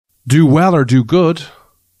Do well or do good,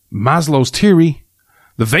 Maslow's theory,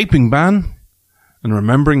 the vaping ban, and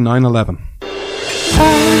remembering 9/11.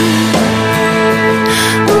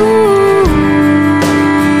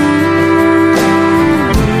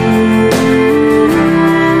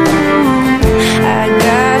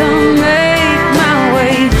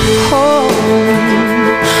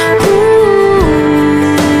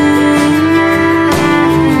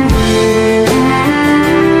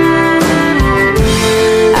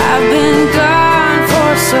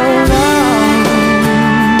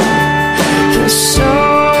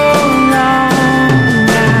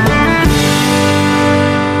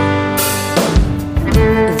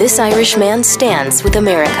 This Irish man stands with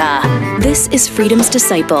America. This is Freedom's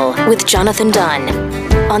Disciple with Jonathan Dunn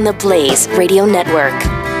on the Blaze Radio Network.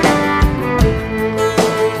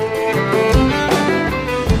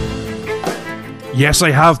 Yes,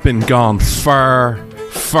 I have been gone far,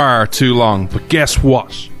 far too long, but guess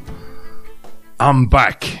what? I'm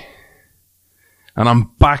back. And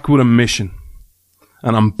I'm back with a mission.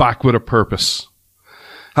 And I'm back with a purpose.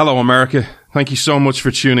 Hello, America. Thank you so much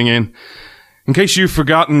for tuning in. In case you've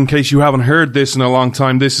forgotten, in case you haven't heard this in a long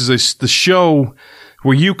time, this is the show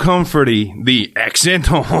where you come for the accent.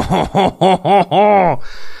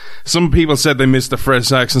 Some people said they missed the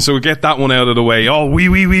French accent, so we get that one out of the way. Oh, oui,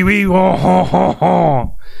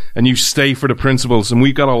 and you stay for the principles, and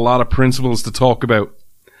we've got a lot of principles to talk about.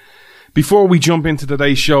 Before we jump into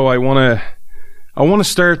today's show, I want to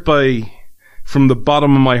start by, from the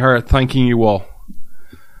bottom of my heart, thanking you all.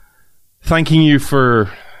 Thanking you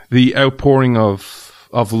for the outpouring of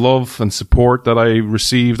love and support that I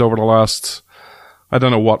received over the last,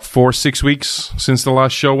 4-6 weeks since the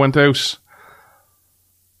last show went out.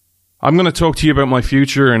 I'm going to talk to you about my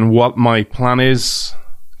future and what my plan is,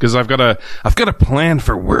 because I've got a plan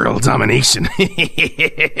for world domination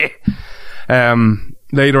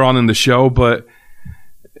later on in the show, but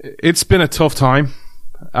it's been a tough time,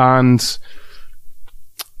 and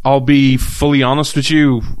I'll be fully honest with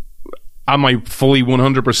you. Am I fully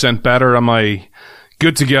 100% better? Am I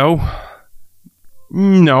good to go?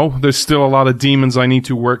 No, there's still a lot of demons I need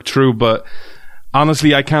to work through, but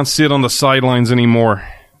honestly, I can't sit on the sidelines anymore.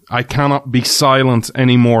 I cannot be silent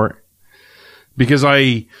anymore, because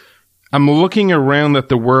I'm looking around at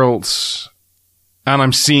the world and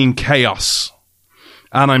I'm seeing chaos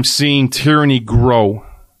and I'm seeing tyranny grow.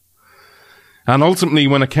 And ultimately,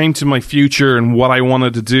 when it came to my future and what I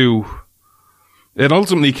wanted to do, it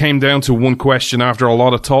ultimately came down to one question after a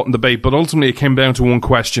lot of thought and debate, but ultimately it came down to one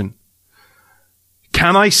question.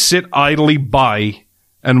 Can I sit idly by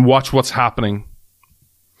and watch what's happening?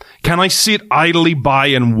 Can I sit idly by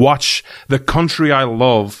and watch the country I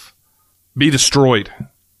love be destroyed?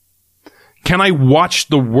 Can I watch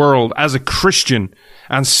the world as a Christian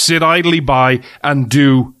and sit idly by and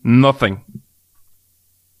do nothing?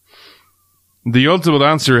 The ultimate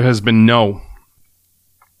answer has been no.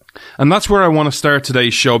 And that's where I want to start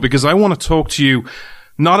today's show, because I want to talk to you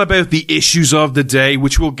not about the issues of the day,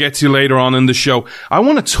 which we'll get to later on in the show. I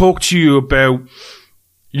want to talk to you about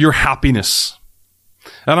your happiness.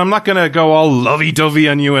 And I'm not going to go all lovey-dovey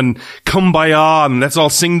on you and kumbaya and let's all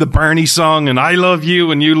sing the Barney song and I love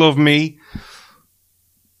you and you love me.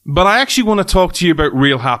 But I actually want to talk to you about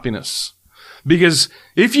real happiness. Because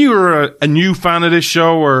if you're a new fan of this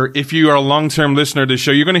show, or if you are a long-term listener to this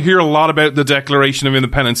show, you're going to hear a lot about the Declaration of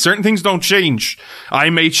Independence. Certain things don't change.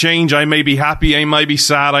 I may change. I may be happy. I may be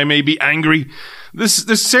sad. I may be angry.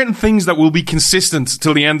 There's certain things that will be consistent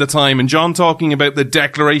till the end of time. And John talking about the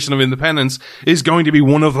Declaration of Independence is going to be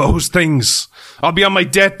one of those things. I'll be on my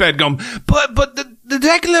deathbed going, but the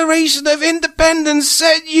Declaration of Independence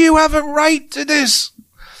said you have a right to this.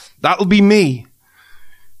 That'll be me.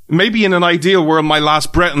 Maybe in an ideal world, my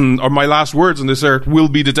last breath or my last words on this earth will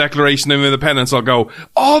be the Declaration of Independence. I'll go,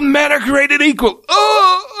 all men are created equal.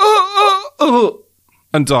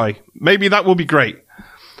 And die. Maybe that will be great.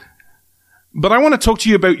 But I want to talk to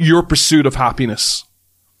you about your pursuit of happiness.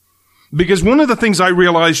 Because one of the things I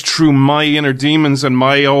realized through my inner demons and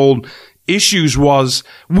my old issues was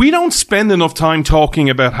we don't spend enough time talking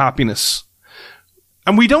about happiness.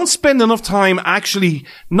 And we don't spend enough time actually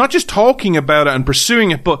not just talking about it and pursuing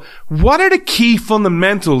it, but what are the key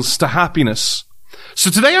fundamentals to happiness? So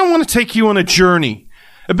today I want to take you on a journey,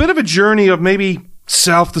 a bit of a journey of maybe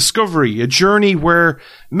self-discovery, a journey where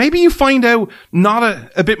maybe you find out not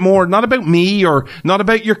a bit more, not about me or not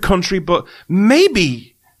about your country, but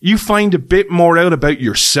maybe you find a bit more out about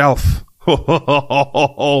yourself.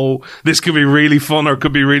 This could be really fun or it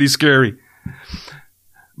could be really scary.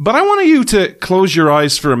 But I want you to close your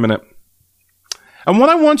eyes for a minute. And what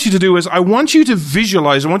I want you to do is I want you to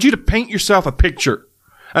visualize, I want you to paint yourself a picture.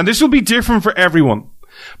 And this will be different for everyone.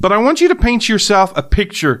 But I want you to paint yourself a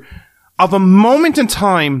picture of a moment in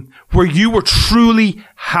time where you were truly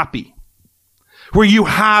happy. Where you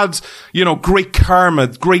had, great karma,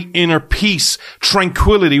 great inner peace,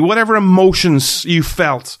 tranquility, whatever emotions you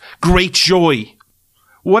felt, great joy.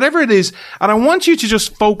 Whatever it is. And I want you to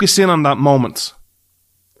just focus in on that moment.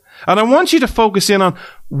 And I want you to focus in on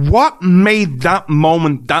what made that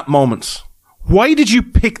moment that moment. Why did you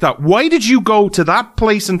pick that? Why did you go to that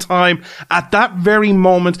place and time at that very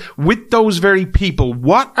moment with those very people?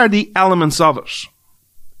 What are the elements of it?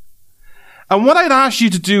 And what I'd ask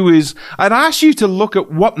you to do is, I'd ask you to look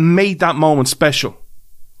at what made that moment special.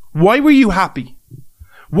 Why were you happy?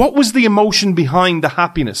 What was the emotion behind the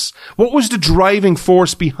happiness? What was the driving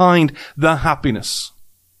force behind the happiness?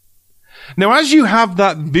 Now, as you have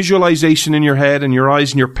that visualization in your head and your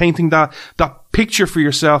eyes and you're painting that picture for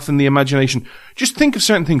yourself in the imagination, just think of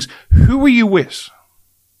certain things. Who were you with?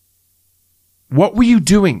 What were you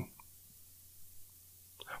doing?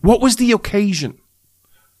 What was the occasion?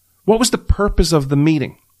 What was the purpose of the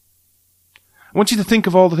meeting? I want you to think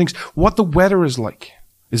of all the things. What the weather is like.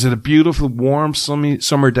 Is it a beautiful, warm, sunny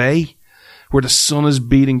summer day where the sun is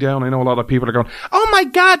beating down? I know a lot of people are going, oh my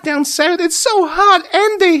God, down south, it's so hot,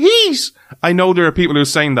 and the heat. I know there are people who are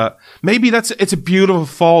saying that. Maybe it's a beautiful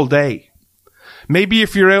fall day. Maybe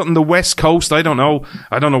if you're out on the West Coast, I don't know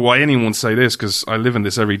why anyone would say this, because I live in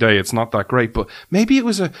this every day. It's not that great, but maybe it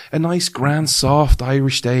was a nice, grand, soft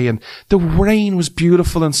Irish day, and the rain was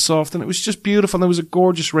beautiful and soft, and it was just beautiful, and there was a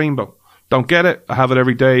gorgeous rainbow. Don't get it? I have it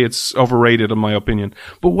every day. It's overrated in my opinion.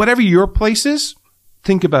 But whatever your place is,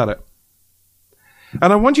 think about it.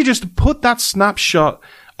 And I want you just to put that snapshot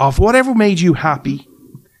of whatever made you happy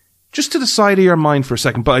just to the side of your mind for a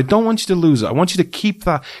second. But I don't want you to lose it. I want you to keep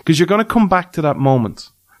that, because you're going to come back to that moment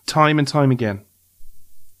time and time again.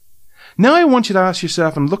 Now I want you to ask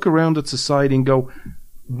yourself and look around at society and go,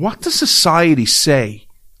 what does society say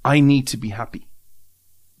I need to be happy?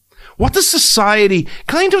 What does society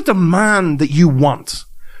kind of demand that you want?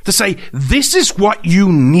 To say, this is what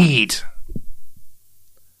you need.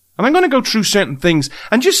 And I'm going to go through certain things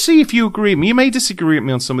and just see if you agree with me. You may disagree with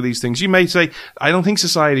me on some of these things. You may say, I don't think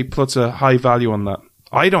society puts a high value on that.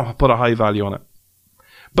 I don't put a high value on it.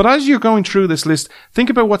 But as you're going through this list, think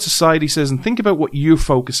about what society says and think about what you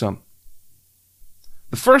focus on.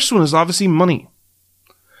 The first one is obviously money.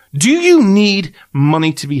 Do you need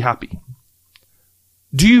money to be happy?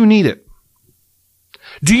 Do you need it?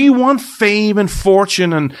 Do you want fame and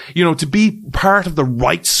fortune and, to be part of the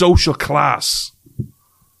right social class?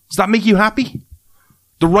 Does that make you happy?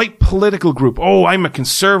 The right political group. Oh, I'm a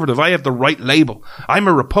conservative. I have the right label. I'm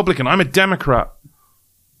a Republican. I'm a Democrat.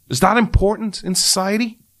 Is that important in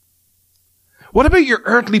society? What about your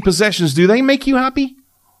earthly possessions? Do they make you happy?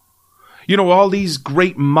 All these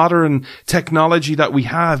great modern technology that we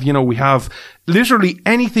have, we have literally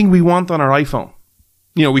anything we want on our iPhone.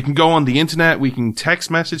 We can go on the internet, we can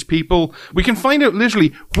text message people, we can find out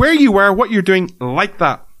literally where you are, what you're doing, like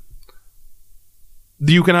that.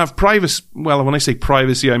 You can have privacy. Well, when I say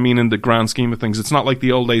privacy, I mean in the grand scheme of things. It's not like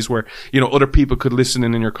the old days where, other people could listen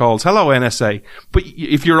in your calls. Hello, NSA. But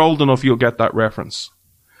if you're old enough, you'll get that reference.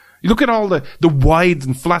 You look at all the wide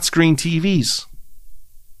and flat screen TVs.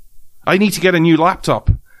 I need to get a new laptop.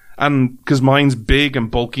 And, because mine's big and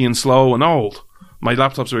bulky and slow and old. My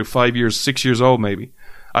laptop's about 6 years old maybe.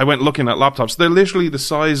 I went looking at laptops. They're literally the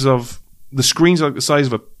screens are like the size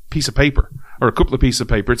of a piece of paper, or a couple of pieces of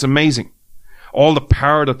paper. It's amazing. All the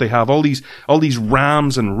power that they have, all these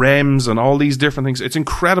RAMs and REMs and all these different things. It's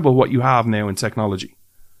incredible what you have now in technology.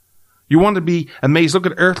 You want to be amazed. Look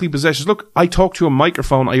at earthly possessions. Look, I talk to a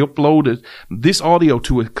microphone. I uploaded this audio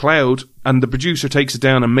to a cloud and the producer takes it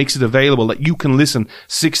down and makes it available that you can listen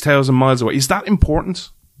 6,000 miles away. Is that important?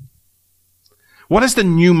 What is the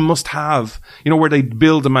new must-have? Where they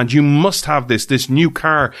build demand. You must have this new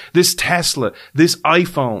car, this Tesla, this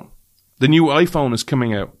iPhone. The new iPhone is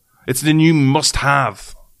coming out. It's the new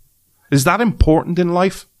must-have. Is that important in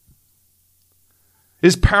life?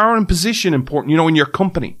 Is power and position important? In your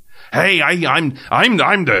company. Hey, I'm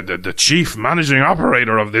the chief managing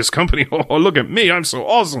operator of this company. Oh, look at me. I'm so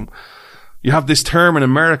awesome. You have this term in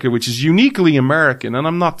America, which is uniquely American, and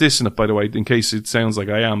I'm not dissing it, by the way, in case it sounds like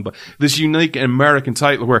I am, but this unique American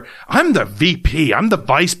title where I'm the VP, I'm the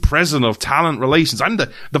Vice President of Talent Relations, I'm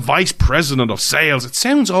the Vice President of Sales. It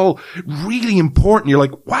sounds all really important. You're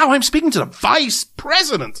like, wow, I'm speaking to the Vice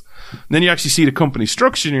President. And then you actually see the company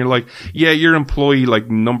structure, and you're like, yeah, you're employee like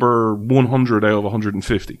number 100 out of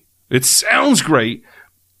 150. It sounds great,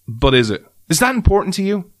 but is it? Is that important to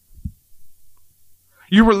you?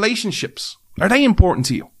 Your relationships, are they important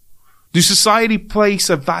to you? Does society place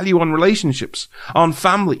a value on relationships, on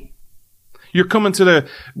family? You're coming to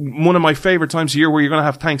one of my favorite times of year where you're going to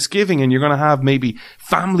have Thanksgiving and you're going to have maybe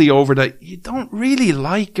family over that you don't really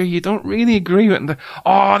like or you don't really agree with. And they're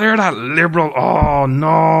that liberal. Oh,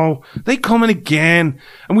 no. They come in again.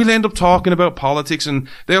 And we'll end up talking about politics and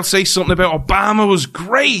they'll say something about Obama was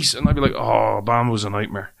great. And I'll be like, oh, Obama was a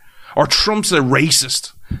nightmare. Or Trump's a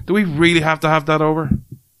racist. Do we really have to have that over?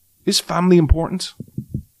 Is family important?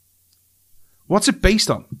 What's it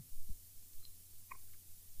based on?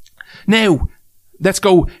 Now, let's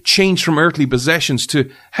go change from earthly possessions to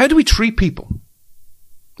how do we treat people?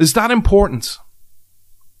 Is that important?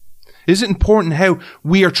 Is it important how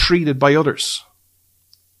we are treated by others?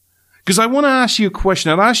 Because I want to ask you a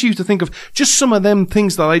question. I'll ask you to think of just some of them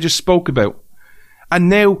things that I just spoke about. And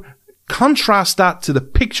now contrast that to the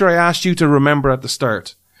picture I asked you to remember at the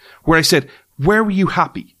start, where I said, where were you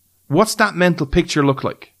happy? What's that mental picture look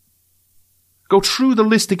like? Go through the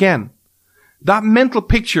list again. That mental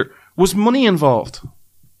picture. Was money involved?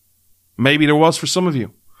 Maybe there was for some of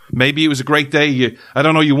you. Maybe it was a great day. You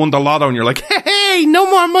won the lotto and you're like, hey, no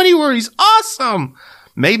more money worries. Awesome.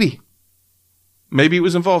 Maybe it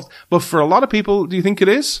was involved. But for a lot of people, do you think it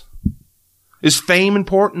is? Is fame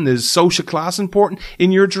important? Is social class important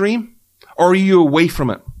in your dream? Or are you away from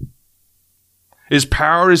it? Is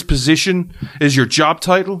power, is position, is your job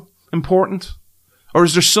title important? Or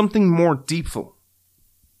is there something more deepful?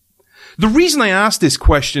 The reason I ask this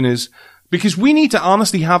question is because we need to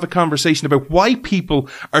honestly have a conversation about why people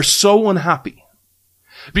are so unhappy.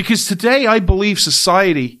 Because today I believe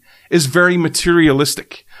society is very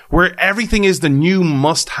materialistic, where everything is the new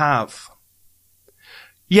must-have.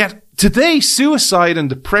 Yet today suicide and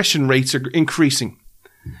depression rates are increasing.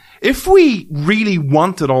 If we really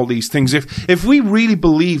wanted all these things, if we really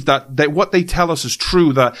believe that what they tell us is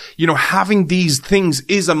true, that, having these things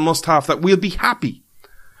is a must-have, that we'll be happy.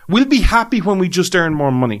 We'll be happy when we just earn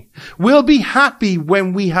more money. We'll be happy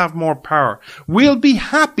when we have more power. We'll be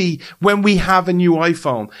happy when we have a new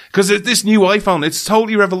iPhone. Because this new iPhone, it's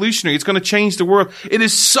totally revolutionary. It's going to change the world. It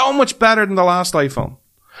is so much better than the last iPhone.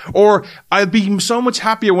 Or I'll be so much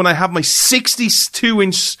happier when I have my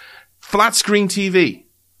 62-inch flat screen TV.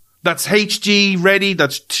 That's HD ready,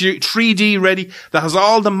 that's 3D ready, that has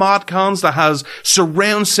all the mod cons, that has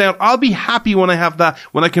surround sound. I'll be happy when I have that,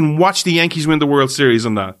 when I can watch the Yankees win the World Series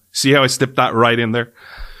on that. See how I slipped that right in there?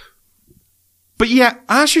 But yeah,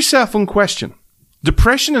 ask yourself one question.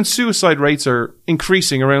 Depression and suicide rates are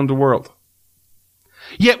increasing around the world.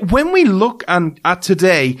 Yet when we look at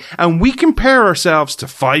today and we compare ourselves to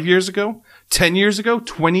 5 years ago, 10 years ago,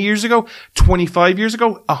 20 years ago, 25 years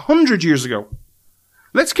ago, 100 years ago,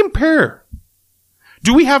 let's compare.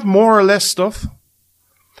 Do we have more or less stuff?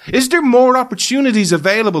 Is there more opportunities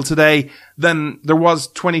available today than there was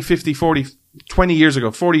 20, 50, 40, 20 years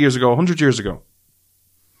ago, 40 years ago, 100 years ago?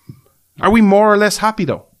 Are we more or less happy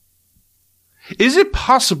though? Is it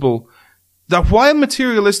possible that while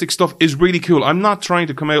materialistic stuff is really cool, I'm not trying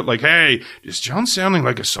to come out like, hey, is John sounding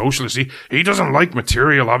like a socialist? He doesn't like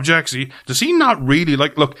material objects. Does he not really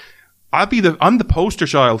like, look, I'm the poster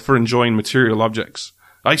child for enjoying material objects.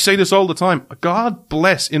 I say this all the time. God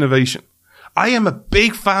bless innovation. I am a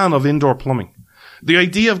big fan of indoor plumbing. The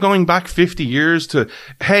idea of going back 50 years to,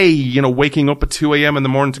 hey, waking up at 2 a.m. in the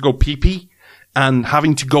morning to go pee-pee and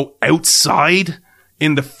having to go outside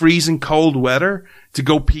in the freezing cold weather to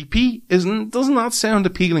go pee-pee doesn't that sound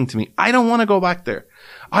appealing to me? I don't want to go back there.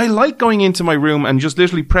 I like going into my room and just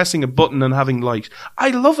literally pressing a button and having light. I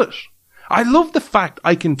love it. I love the fact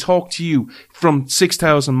I can talk to you from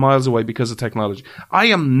 6,000 miles away because of technology. I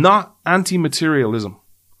am not anti-materialism.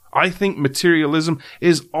 I think materialism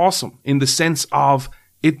is awesome in the sense of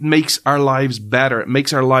it makes our lives better. It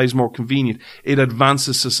makes our lives more convenient. It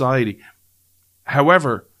advances society.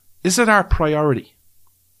 However, is it our priority?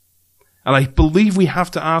 And I believe we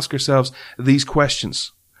have to ask ourselves these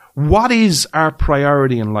questions. What is our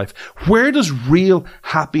priority in life? Where does real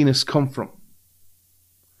happiness come from?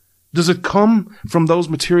 Does it come from those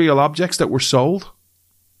material objects that were sold?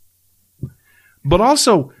 But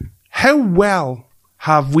also, how well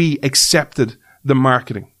have we accepted the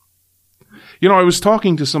marketing? I was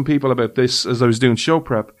talking to some people about this as I was doing show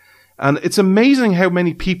prep, and it's amazing how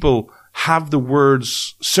many people have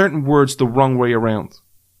certain words the wrong way around.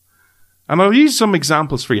 And I'll use some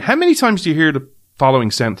examples for you. How many times do you hear the following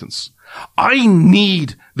sentence? I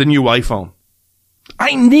need the new iPhone.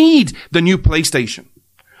 I need the new PlayStation.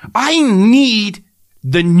 I need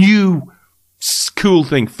the new cool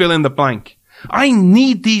thing, fill in the blank. I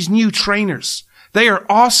need these new trainers. They are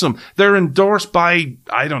awesome. They're endorsed by,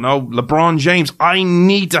 LeBron James. I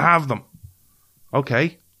need to have them.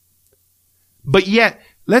 Okay. But yet,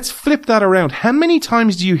 let's flip that around. How many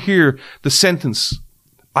times do you hear the sentence,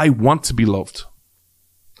 I want to be loved?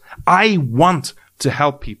 I want to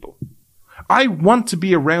help people. I want to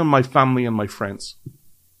be around my family and my friends.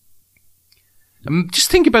 Just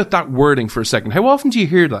think about that wording for a second. How often do you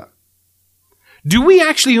hear that? Do we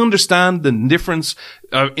actually understand the difference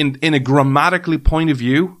in a grammatical point of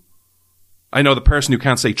view? I know the person who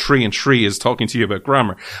can't say tree and tree is talking to you about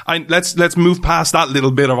grammar. Let's move past that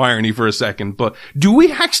little bit of irony for a second. But do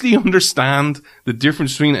we actually understand the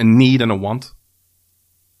difference between a need and a want?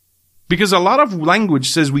 Because a lot of language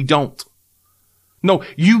says we don't. No,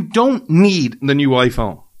 you don't need the new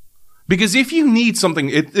iPhone. Because if you need something,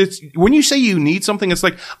 it's when you say you need something, it's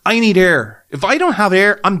like, I need air. If I don't have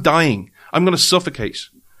air, I'm dying. I'm going to suffocate.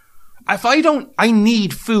 I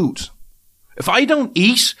need food. If I don't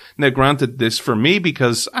eat, now granted this for me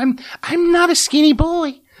because I'm not a skinny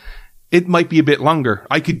boy. It might be a bit longer.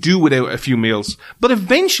 I could do without a few meals. But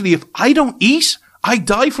eventually, if I don't eat, I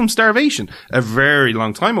die from starvation. A very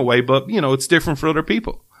long time away, but it's different for other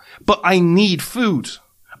people. But I need food.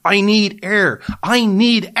 I need air. I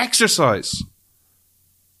need exercise.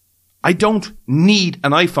 I don't need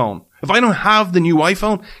an iPhone. If I don't have the new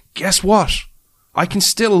iPhone, guess what? I can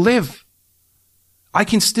still live. I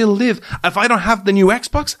can still live. If I don't have the new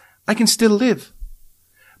Xbox, I can still live.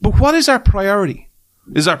 But what is our priority?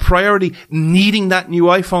 Is our priority needing that new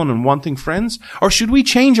iPhone and wanting friends? Or should we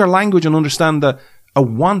change our language and understand that a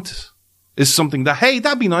want is something that, hey,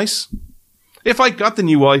 that'd be nice. If I got the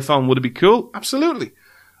new iPhone, would it be cool? Absolutely.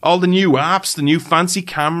 All the new apps, the new fancy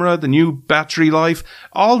camera, the new battery life,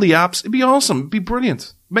 all the apps, it'd be awesome. It'd be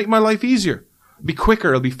brilliant. Make my life easier. It'd be quicker.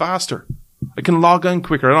 It'll be faster. I can log in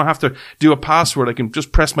quicker. I don't have to do a password. I can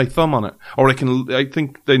just press my thumb on it. Or I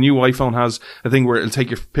think the new iPhone has a thing where it'll take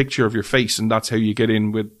your picture of your face and that's how you get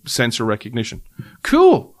in with sensor recognition.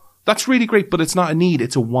 Cool. That's really great, but it's not a need.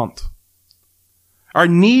 It's a want. Our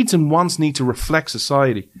needs and wants need to reflect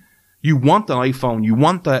society. You want an iPhone. You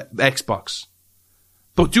want the Xbox.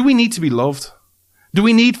 But do we need to be loved? Do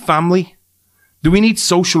we need family? Do we need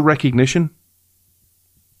social recognition?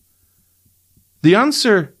 The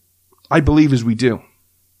answer, I believe, is we do.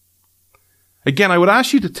 Again, I would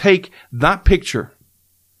ask you to take that picture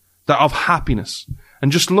of happiness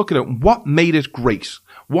and just look at it. What made it great?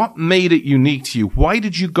 What made it unique to you? Why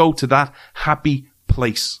did you go to that happy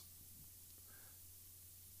place?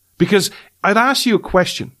 Because I'd ask you a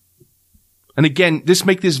question. And again,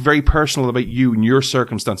 make this very personal about you and your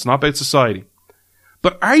circumstance, not about society.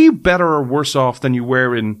 But are you better or worse off than you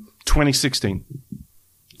were in 2016,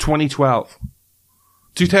 2012,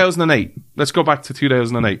 2008? Let's go back to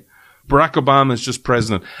 2008. Barack Obama is just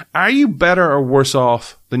president. Are you better or worse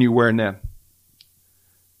off than you were then?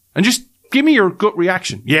 And just give me your gut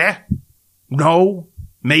reaction. Yeah? No?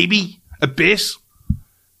 Maybe? A bit?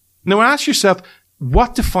 Now ask yourself,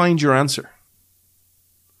 what defined your answer?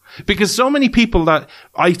 Because so many people that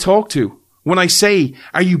I talk to, when I say,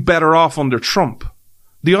 are you better off under Trump?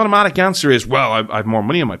 The automatic answer is, well, I have more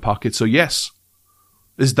money in my pocket, so yes.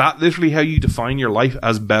 Is that literally how you define your life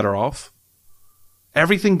as better off?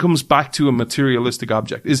 Everything comes back to a materialistic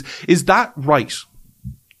object. Is that right?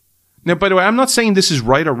 Now, by the way, I'm not saying this is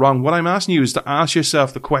right or wrong. What I'm asking you is to ask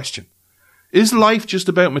yourself the question. Is life just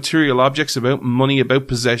about material objects, about money, about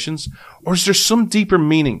possessions? Or is there some deeper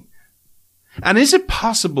meaning? And is it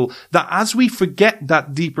possible that as we forget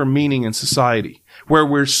that deeper meaning in society, where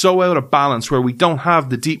we're so out of balance, where we don't have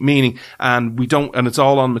the deep meaning and it's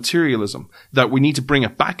all on materialism, that we need to bring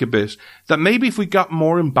it back a bit, that maybe if we got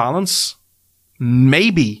more in balance,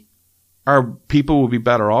 maybe our people would be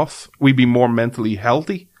better off. We'd be more mentally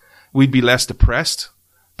healthy. We'd be less depressed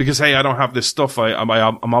because, hey, I don't have this stuff. I'm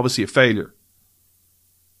obviously a failure.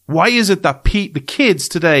 Why is it that the kids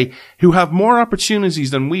today who have more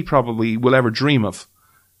opportunities than we probably will ever dream of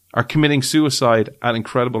are committing suicide at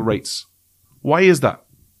incredible rates? Why is that?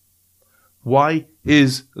 Why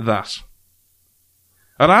is that?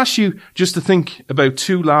 I'd ask you just to think about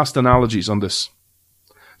two last analogies on this.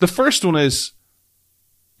 The first one is,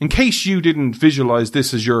 in case you didn't visualize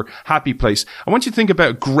this as your happy place, I want you to think about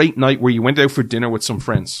a great night where you went out for dinner with some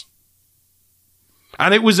friends.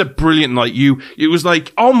 And it was a brilliant night. It was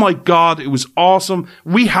like, oh my God, it was awesome.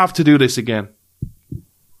 We have to do this again.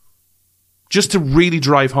 Just to really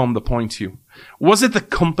drive home the point to you. Was it the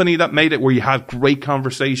company that made it where you had great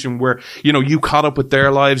conversation where, you caught up with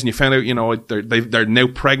their lives and you found out, they're now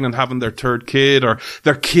pregnant having their third kid, or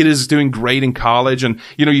their kid is doing great in college, and,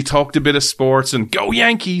 you talked a bit of sports and go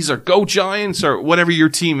Yankees or go Giants or whatever your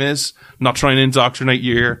team is. I'm not trying to indoctrinate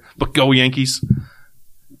you here, but go Yankees.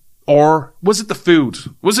 Or was it the food?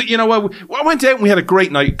 Was it, you know what? I went out and we had a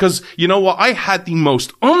great night because, you know what? I had the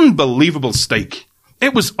most unbelievable steak.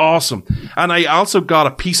 It was awesome. And I also got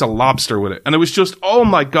a piece of lobster with it. And it was just, oh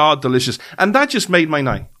my God, delicious. And that just made my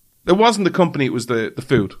night. It wasn't the company, it was the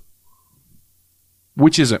food.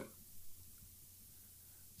 Which is it?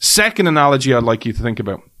 Second analogy I'd like you to think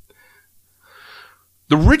about.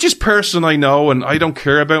 The richest person I know, and I don't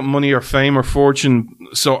care about money or fame or fortune,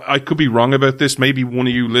 so I could be wrong about this. Maybe one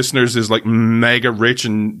of you listeners is like mega rich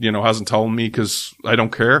and, you know, hasn't told me because I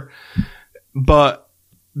don't care. But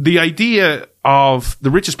the idea of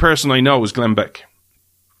the richest person I know is Glenn Beck.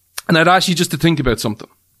 And I'd ask you just to think about something.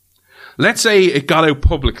 Let's say it got out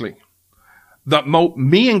publicly that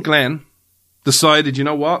me and Glenn decided, you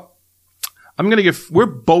know what? We're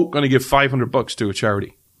both going to give $500 to a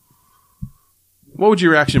charity. What would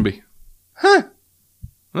your reaction be? Huh?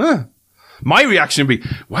 My reaction would be,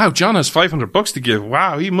 wow, John has $500 to give.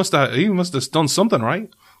 Wow, he must have done something right.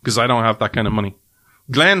 Because I don't have that kind of money.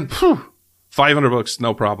 Glenn, $500,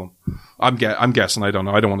 no problem. I'm guessing, I don't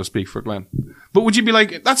know. I don't want to speak for Glenn. But would you be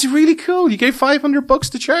like, that's really cool. You gave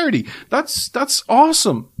 $500 to charity. That's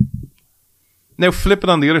awesome. Now flip it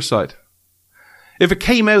on the other side. If it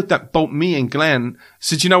came out that both me and Glenn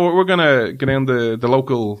said, you know what, we're going to go down the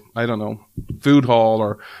local, I don't know, food hall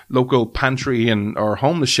or local pantry or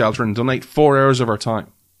homeless shelter and donate 4 hours of our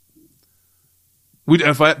time.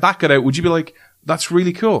 If that got out, would you be like, that's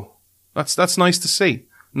really cool. That's nice to see.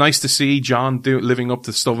 Nice to see John living up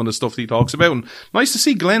to stuff and the stuff that he talks about. And nice to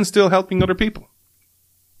see Glenn still helping other people.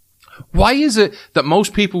 Why is it that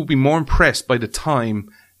most people would be more impressed by the time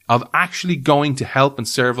of actually going to help and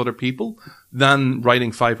serve other people than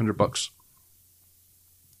writing $500?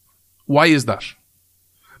 Why is that?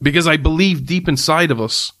 Because I believe deep inside of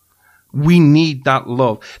us, we need that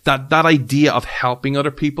love, that idea of helping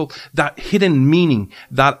other people, that hidden meaning,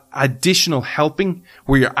 that additional helping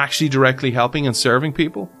where you're actually directly helping and serving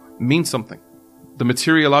people means something. The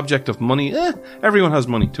material object of money, everyone has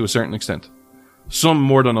money to a certain extent. Some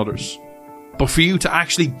more than others. But for you to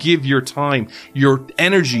actually give your time, your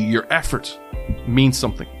energy, your effort means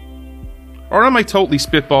something. Or am I totally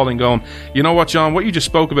spitballing going, you know what, John, what you just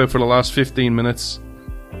spoke about for the last 15 minutes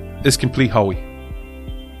is complete hoey.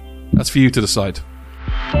 That's for you to decide.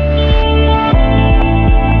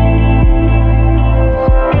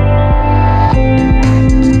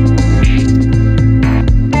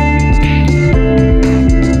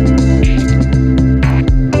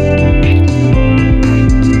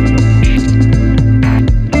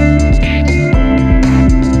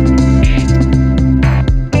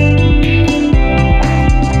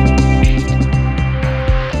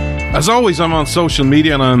 As always, I'm on social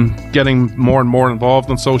media and I'm getting more and more involved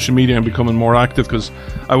on social media and becoming more active because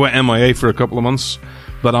I went MIA for a couple of months.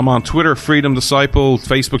 But I'm on Twitter, Freedom Disciple,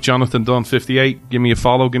 Facebook, Jonathan Dunn 58. Give me a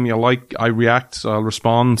follow, give me a like. I react, I'll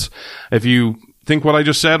respond. If you think what I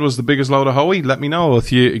just said was the biggest load of hoey, let me know.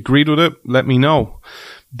 If you agreed with it, let me know.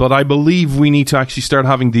 But I believe we need to actually start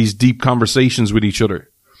having these deep conversations with each other.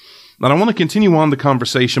 And I want to continue on the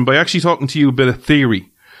conversation by actually talking to you a bit of theory.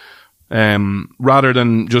 Rather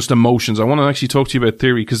than just emotions. I want to actually talk to you about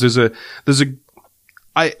theory because one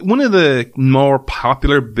of the more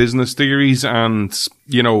popular business theories and,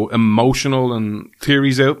 you know, emotional and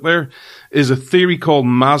theories out there is a theory called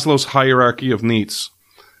Maslow's hierarchy of needs.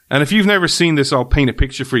 And if you've never seen this, I'll paint a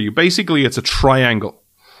picture for you. Basically, it's a triangle.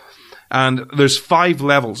 And there's 5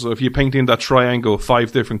 levels. So if you paint in that triangle,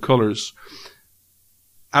 5 different colors.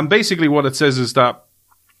 And basically what it says is that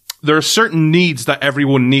there are certain needs that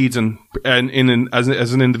everyone needs as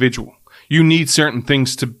an individual. You need certain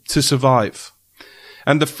things to survive.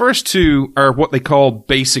 And the first 2 are what they call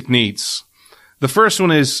basic needs. The first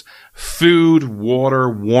one is food, water,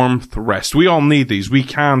 warmth, rest. We all need these. We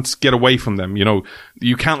can't get away from them. You know,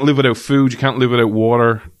 you can't live without food. You can't live without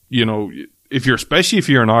water. You know, especially if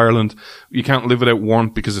you're in Ireland, you can't live without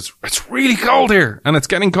warmth because it's really cold here and it's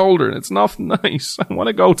getting colder and it's not nice. I want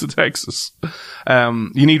to go to Texas.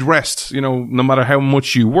 You need rest, you know, no matter how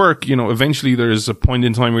much you work, you know, eventually there's a point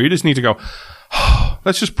in time where you just need to go,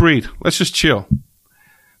 let's just breathe. Let's just chill.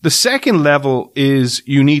 The second level is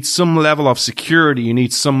you need some level of security. You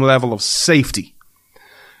need some level of safety.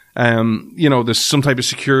 You know, there's some type of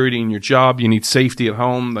security in your job. You need safety at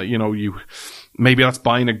home that, you know, maybe that's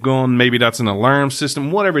buying a gun, maybe that's an alarm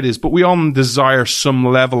system, whatever it is. But we all desire some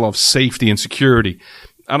level of safety and security.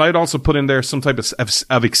 And I'd also put in there some type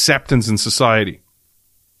of acceptance in society.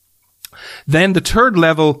 Then the third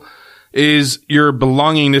level is your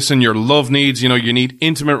belongingness and your love needs. You know, you need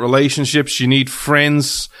intimate relationships. You need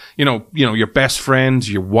friends, you know, your best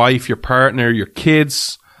friends, your wife, your partner, your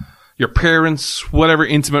kids, your parents, whatever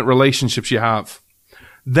intimate relationships you have.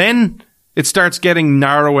 Then it starts getting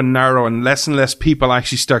narrow and narrow, and less people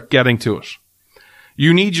actually start getting to it.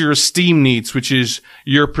 You need your esteem needs, which is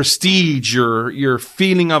your prestige, your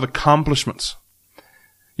feeling of accomplishment.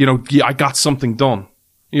 You know, yeah, I got something done.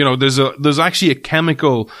 You know, there's actually a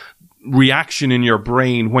chemical reaction in your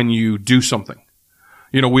brain when you do something.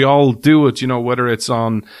 You know, we all do it, you know, whether it's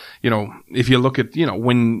on, you know, if you look at, you know,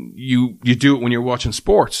 when you do it when you're watching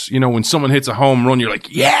sports, you know, when someone hits a home run, you're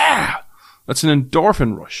like, yeah, that's an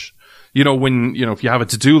endorphin rush. You know, when, you know, if you have a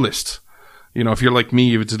to-do list, you know, if you're like me,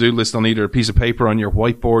 you have a to-do list on either a piece of paper on your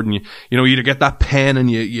whiteboard, and you know, either get that pen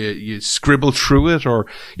and you scribble through it, or,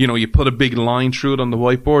 you know, you put a big line through it on the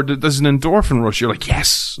whiteboard. There's an endorphin rush. You're like,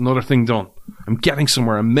 yes, another thing done. I'm getting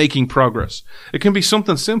somewhere. I'm making progress. It can be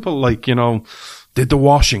something simple like, you know, did the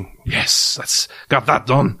washing. Yes, got that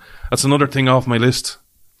done. That's another thing off my list.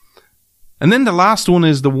 And then the last one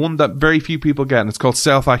is the one that very few people get, and it's called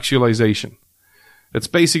self-actualization. It's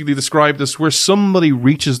basically described as where somebody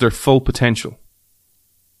reaches their full potential.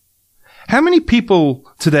 How many people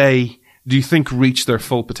today do you think reach their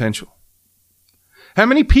full potential? How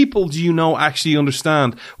many people do you know actually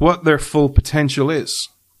understand what their full potential is?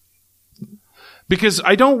 Because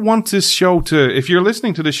I don't want this show to, if you're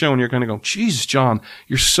listening to this show and you're kind of going, Jesus, John,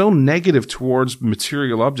 you're so negative towards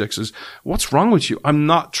material objects. What's wrong with you? I'm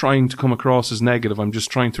not trying to come across as negative. I'm just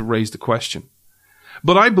trying to raise the question.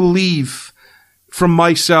 But I believe, from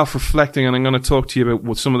my self-reflecting, and I'm going to talk to you about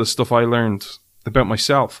what some of the stuff I learned about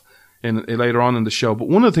myself later on in the show. But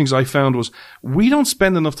one of the things I found was we don't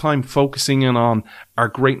spend enough time focusing in on our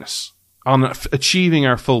greatness, on achieving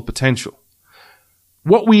our full potential.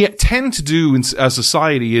 What we tend to do as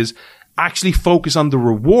society is actually focus on the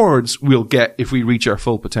rewards we'll get if we reach our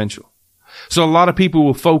full potential. So a lot of people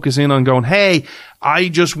will focus in on going, hey, I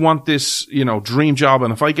just want this, you know, dream job.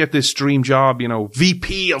 And if I get this dream job, you know,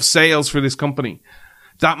 VP of sales for this company,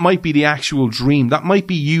 that might be the actual dream. That might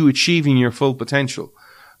be you achieving your full potential.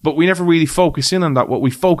 But we never really focus in on that. What we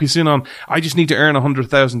focus in on, I just need to earn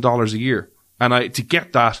 $100,000 a year. And to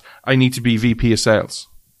get that, I need to be VP of sales.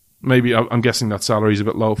 Maybe, I'm guessing that salary is a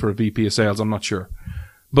bit low for a VP of sales. I'm not sure.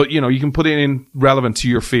 But, you know, you can put it in relevant to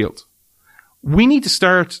your field. We need to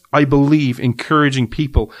start, I believe, encouraging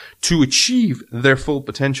people to achieve their full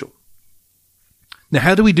potential. Now,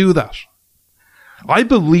 how do we do that? I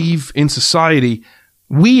believe in society,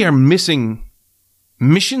 we are missing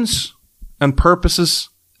missions and purposes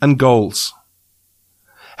and goals.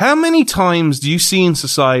 How many times do you see in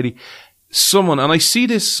society someone, and I see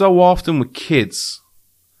this so often with kids,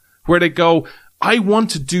 where they go, I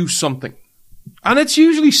want to do something. And it's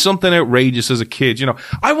usually something outrageous as a kid. You know,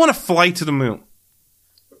 I want to fly to the moon.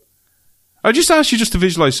 I just ask you just to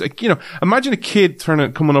visualize, like, you know, imagine a kid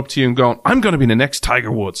coming up to you and going, I'm going to be the next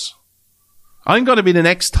Tiger Woods. I'm going to be the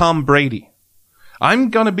next Tom Brady.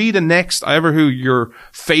 I'm going to be the next, who your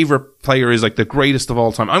favorite player is, like the greatest of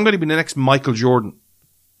all time. I'm going to be the next Michael Jordan.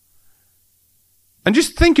 And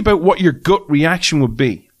just think about what your gut reaction would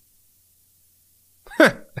be.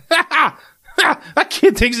 That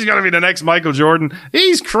kid thinks he's going to be the next Michael Jordan.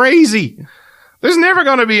 He's crazy. There's never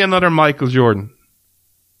going to be another Michael Jordan.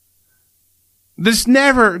 There's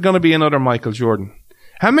never going to be another Michael Jordan.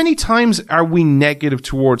 How many times are we negative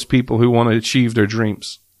towards people who want to achieve their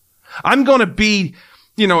dreams? I'm going to be,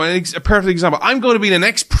 you know, a perfect example. I'm going to be the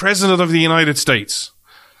next president of the United States.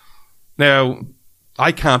 Now,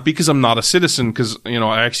 I can't because I'm not a citizen, because, you know,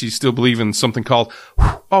 I actually still believe in something called,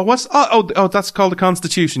 that's called the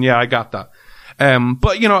Constitution. Yeah, I got that.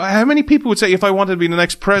 But, you know, how many people would say if I wanted to be the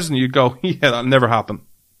next president, you'd go, yeah, that'll never happen.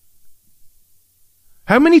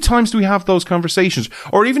 How many times do we have those conversations?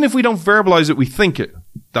 Or even if we don't verbalize it, we think it.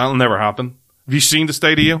 That'll never happen. Have you seen the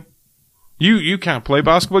state of you? You can't play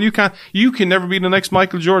basketball. You can never be the next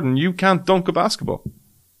Michael Jordan. You can't dunk a basketball.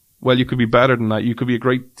 Well, you could be better than that. You could be a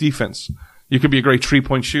great defense. You could be a great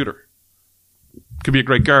 3-point shooter. You could be a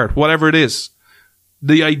great guard. Whatever it is.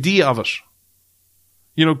 The idea of it.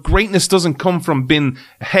 You know, greatness doesn't come from being,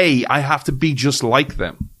 hey, I have to be just like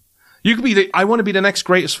them. You could be I want to be the next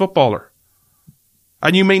greatest footballer.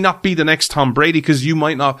 And you may not be the next Tom Brady because you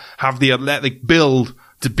might not have the athletic build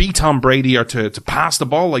to be Tom Brady or to pass the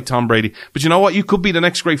ball like Tom Brady. But you know what? You could be the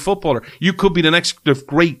next great footballer. You could be the next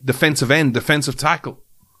great defensive end, defensive tackle,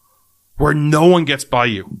 where no one gets by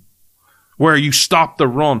you, where you stop the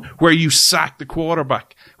run, where you sack the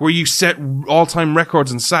quarterback, where you set all-time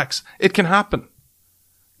records in sacks. It can happen.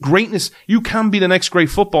 Greatness, you can be the next great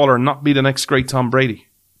footballer and not be the next great Tom Brady.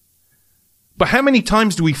 But how many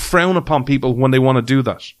times do we frown upon people when they want to do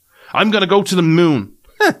that? I'm going to go to the moon.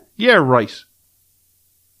 Yeah, right.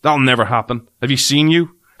 That'll never happen. Have you seen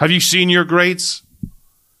you? Have you seen your grades?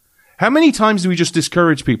 How many times do we just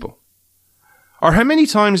discourage people? Or how many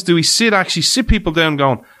times do we actually sit people down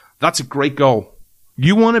going, that's a great goal.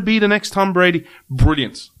 You want to be the next Tom Brady?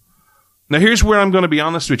 Brilliant. Now here's where I'm going to be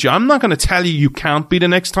honest with you. I'm not going to tell you can't be the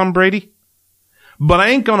next Tom Brady. But I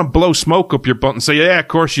ain't going to blow smoke up your butt and say, yeah, of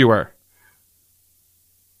course you are.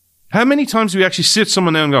 How many times do we actually sit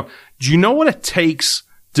someone down and go, do you know what it takes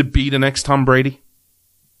to be the next Tom Brady?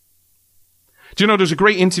 Do you know, there's a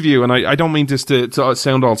great interview, and I don't mean this to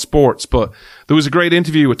sound all sports, but there was a great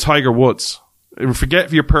interview with Tiger Woods.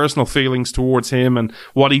 Forget your personal feelings towards him and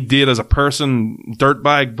what he did as a person,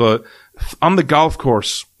 dirtbag, but on the golf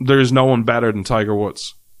course, there's no one better than Tiger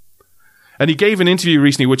Woods. And he gave an interview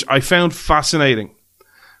recently, which I found fascinating,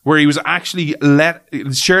 where he was actually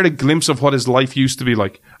shared a glimpse of what his life used to be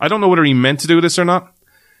like. I don't know whether he meant to do this or not,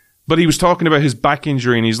 but he was talking about his back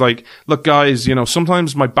injury, and he's like, look, guys,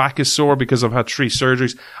 sometimes my back is sore because I've had 3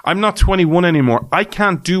 surgeries. I'm not 21 anymore. I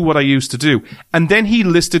can't do what I used to do. And then he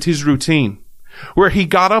listed his routine, where he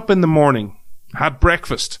got up in the morning, had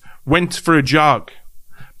breakfast, went for a jog,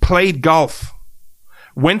 played golf,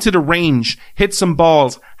 went to the range, hit some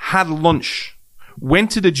balls, had lunch,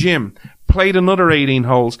 went to the gym, played another 18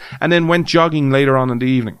 holes, and then went jogging later on in the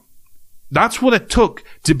evening. That's what it took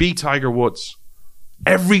to be Tiger Woods.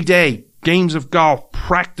 Every day, games of golf,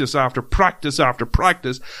 practice after practice after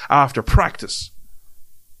practice after practice.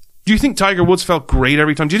 Do you think Tiger Woods felt great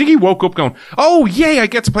every time? Do you think he woke up going, oh, yay, I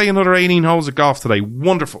get to play another 18 holes of golf today.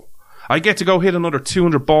 Wonderful. I get to go hit another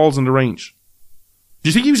 200 balls in the range. Do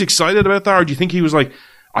you think he was excited about that? Or do you think he was like,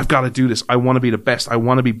 I've got to do this. I want to be the best. I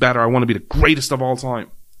want to be better. I want to be the greatest of all time.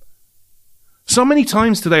 So many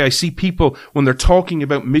times today I see people, when they're talking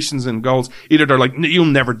about missions and goals, either they're like, you'll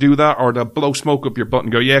never do that, or they'll blow smoke up your butt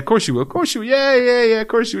and go, yeah, of course you will. Of course you will. Yeah, of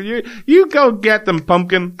course you will. You go get them,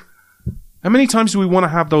 pumpkin. How many times do we want to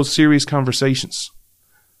have those serious conversations?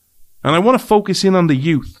 And I want to focus in on the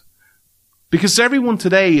youth. Because everyone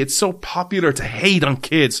today, it's so popular to hate on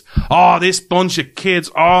kids. Oh, this bunch of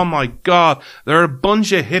kids, oh my God, they're a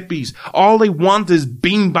bunch of hippies. All they want is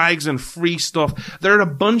beanbags and free stuff. They're a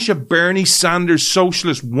bunch of Bernie Sanders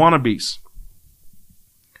socialist wannabes.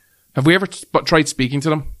 Have we ever tried speaking to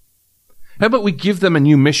them? How about we give them a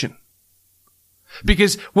new mission?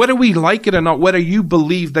 Because whether we like it or not, whether you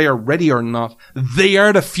believe they are ready or not, they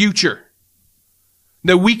are the future.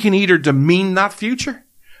 Now we can either demean that future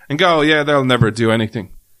and go, oh, yeah, they'll never do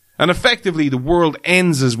anything. And effectively, the world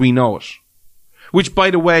ends as we know it. Which,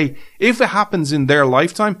 by the way, if it happens in their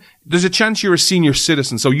lifetime, there's a chance you're a senior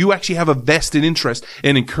citizen, so you actually have a vested interest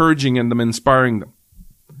in encouraging them, inspiring them.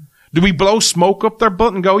 Do we blow smoke up their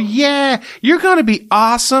butt and go, yeah, you're going to be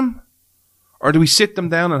awesome? Or do we sit them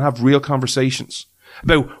down and have real conversations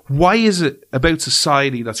about why is it about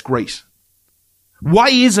society that's great? Why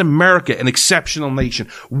is America an exceptional nation?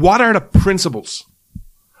 What are the principles?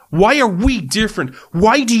 Why are we different?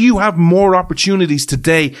 Why do you have more opportunities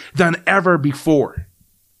today than ever before?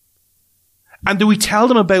 And do we tell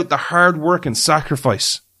them about the hard work and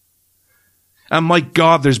sacrifice? And my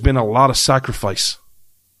God, there's been a lot of sacrifice.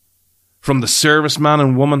 From the serviceman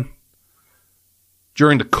and woman,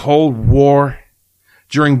 during the Cold War,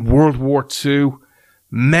 during World War II,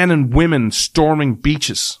 men and women storming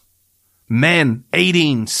beaches. Men,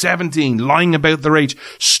 18, 17, lying about their age,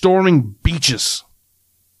 storming beaches.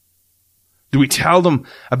 Do we tell them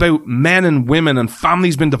about men and women and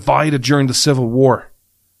families being divided during the Civil War?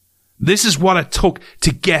 This is what it took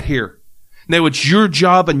to get here. Now it's your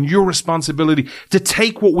job and your responsibility to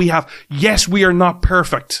take what we have. Yes, we are not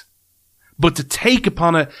perfect, but to take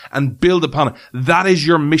upon it and build upon it. That is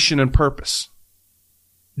your mission and purpose.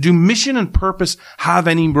 Do mission and purpose have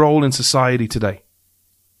any role in society today?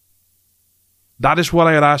 That is what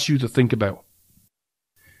I had asked you to think about.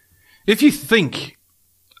 If you think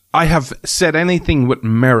I have said anything with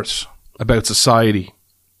merit about society,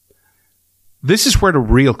 this is where the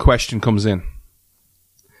real question comes in.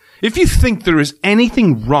 If you think there is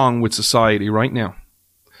anything wrong with society right now,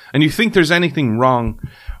 and you think there's anything wrong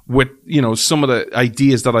with, some of the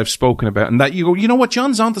ideas that I've spoken about, and that you go, you know what,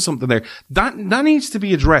 John's onto something there, that needs to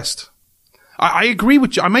be addressed. I agree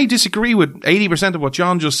with you. I may disagree with 80% of what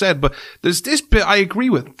John just said, but there's this bit I agree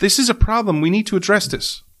with. This is a problem. We need to address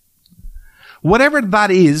this. Whatever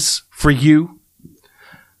that is for you,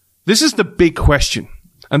 this is the big question.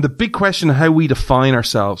 And the big question of how we define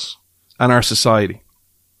ourselves and our society.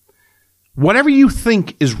 Whatever you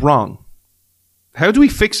think is wrong, how do we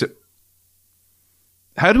fix it?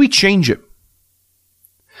 How do we change it?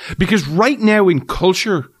 Because right now in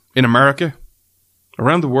culture, in America,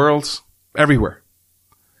 around the world, everywhere,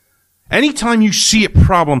 Anytime you see a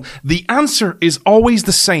problem, the answer is always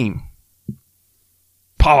the same.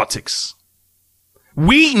 Politics.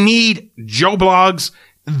 We need Joe Blogs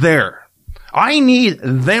there. I need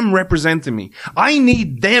them representing me. I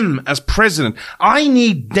need them as president. I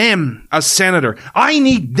need them as senator. I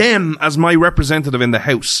need them as my representative in the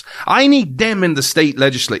House. I need them in the state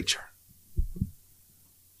legislature.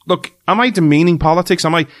 Look, am I demeaning politics?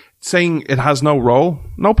 Am I saying it has no role?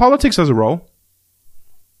 No, politics has a role.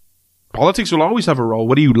 Politics will always have a role,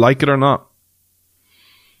 whether you like it or not.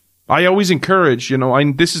 I always encourage,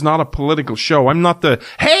 this is not a political show. I'm not the,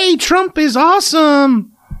 hey, Trump is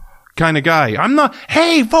awesome kind of guy. I'm not,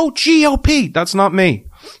 hey, vote GOP. That's not me.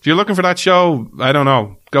 If you're looking for that show, I don't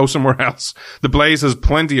know, go somewhere else. The Blaze has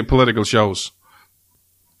plenty of political shows.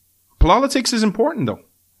 Politics is important, though.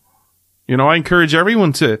 I encourage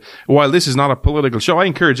everyone to, while this is not a political show, I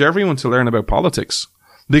encourage everyone to learn about politics.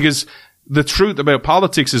 Because the truth about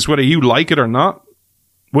politics is whether you like it or not,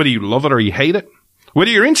 whether you love it or you hate it, whether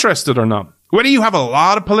you're interested or not, whether you have a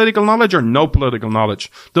lot of political knowledge or no political knowledge,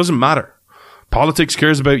 doesn't matter. Politics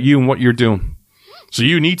cares about you and what you're doing. So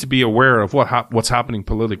you need to be aware of what's happening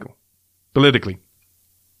politically.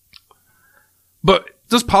 But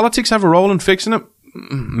does politics have a role in fixing it?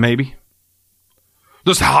 Maybe.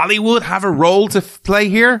 Does Hollywood have a role to play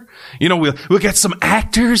here? We'll get some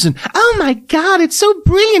actors and, oh my God, it's so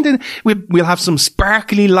brilliant. And we'll have some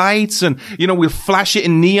sparkly lights and, we'll flash it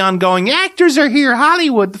in neon going, actors are here,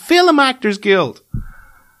 Hollywood, the Film Actors Guild.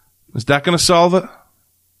 Is that going to solve it?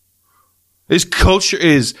 Is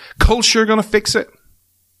culture going to fix it?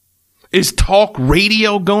 Is talk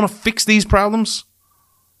radio going to fix these problems?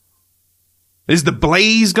 Is the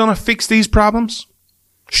Blaze going to fix these problems?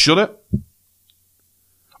 Should it?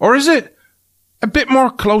 Or is it a bit more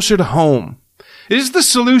closer to home? Is the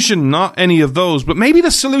solution not any of those, but maybe the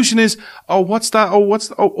solution is, what's that?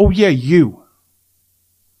 Yeah, you.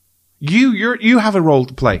 You have a role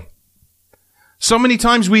to play. So many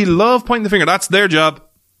times we love pointing the finger. That's their job.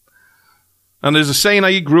 And there's a saying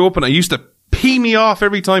I grew up and I used to pee me off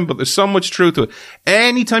every time, but there's so much truth to it.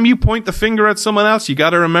 Anytime you point the finger at someone else, you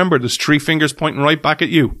gotta remember there's 3 fingers pointing right back at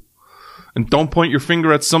you. And don't point your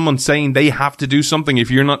finger at someone saying they have to do something if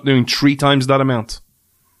you're not doing 3 times that amount.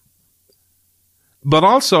 But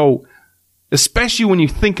also, especially when you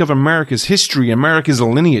think of America's history, America's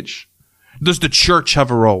lineage, does the church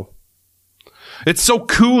have a role? It's so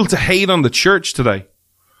cool to hate on the church today.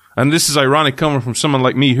 And this is ironic coming from someone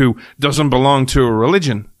like me who doesn't belong to a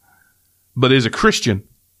religion, but is a Christian.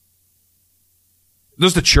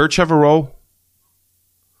 Does the church have a role?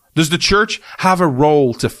 Does the church have a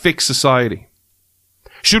role to fix society?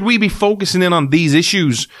 Should we be focusing in on these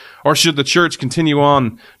issues, or should the church continue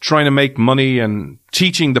on trying to make money and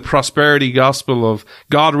teaching the prosperity gospel of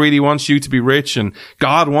God really wants you to be rich and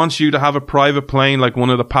God wants you to have a private plane like one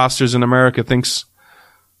of the pastors in America thinks?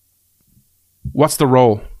 What's the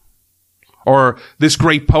role? Or this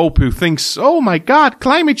great pope who thinks, oh my God,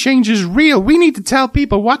 climate change is real. We need to tell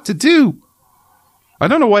people what to do. I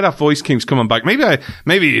don't know why that voice keeps coming back. Maybe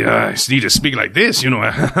I need to speak like this,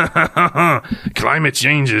 Climate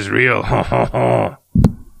change is real.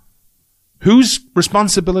 Whose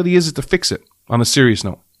responsibility is it to fix it, on a serious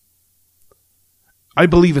note? I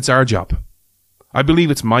believe it's our job. I believe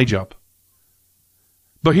it's my job.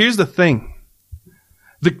 But here's the thing.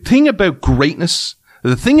 The thing about greatness,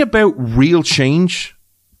 the thing about real change,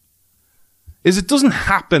 is it doesn't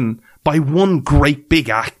happen by one great big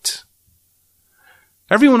act.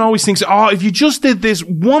 Everyone always thinks, if you just did this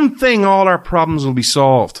one thing, all our problems will be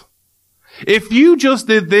solved. If you just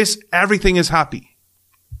did this, everything is happy.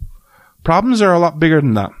 Problems are a lot bigger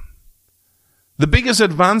than that. The biggest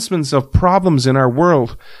advancements of problems in our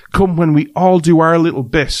world come when we all do our little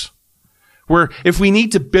bit. Where if we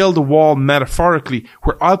need to build a wall metaphorically,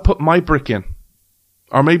 where I'll put my brick in,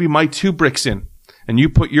 or maybe my 2 bricks in, and you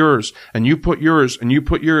put yours, and you put yours, and you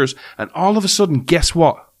put yours, and all of a sudden, guess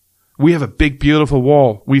what? We have a big, beautiful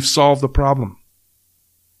wall. We've solved the problem.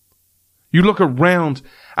 You look around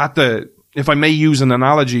at if I may use an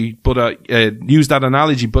analogy, but use that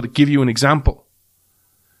analogy, but give you an example.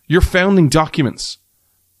 Your founding documents,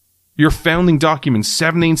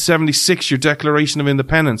 1776, your Declaration of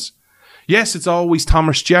Independence. Yes, it's always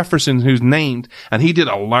Thomas Jefferson who's named, and he did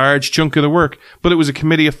a large chunk of the work, but it was a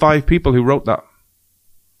committee of 5 people who wrote that.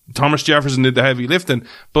 Thomas Jefferson did the heavy lifting,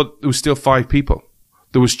 but it was still 5 people.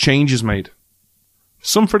 There was changes made.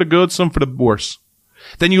 Some for the good, some for the worse.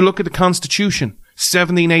 Then you look at the Constitution,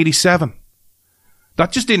 1787.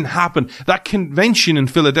 That just didn't happen. That convention in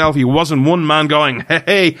Philadelphia wasn't one man going,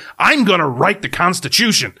 hey, I'm going to write the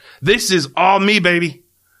Constitution. This is all me, baby.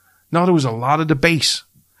 No, there was a lot of debate.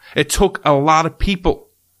 It took a lot of people.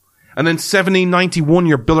 And then 1791,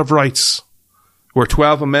 your Bill of Rights, where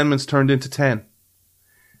 12 amendments turned into 10.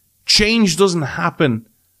 Change doesn't happen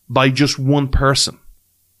by just one person.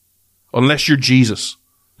 Unless you're Jesus.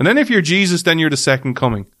 And then if you're Jesus, then you're the second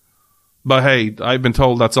coming. But hey, I've been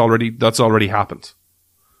told that's already happened.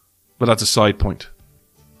 But that's a side point.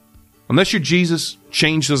 Unless you're Jesus,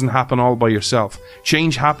 change doesn't happen all by yourself.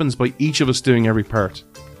 Change happens by each of us doing every part.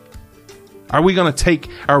 Are we going to take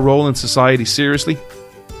our role in society seriously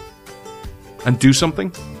and do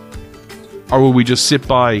something? Or will we just sit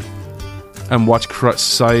by and watch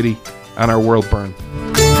society and our world burn?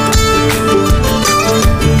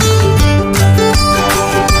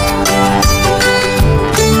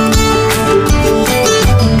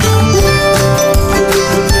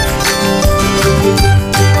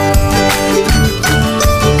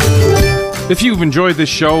 If you've enjoyed this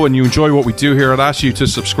show and you enjoy what we do here, I'd ask you to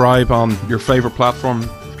subscribe on your favourite platform.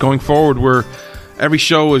 Going forward, every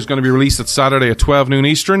show is going to be released at Saturday at 12 noon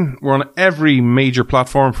Eastern. We're on every major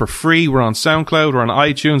platform for free. We're on SoundCloud, we're on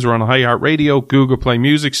iTunes, we're on iHeartRadio, Google Play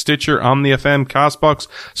Music, Stitcher, Omni FM, Castbox,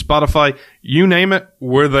 Spotify, you name it,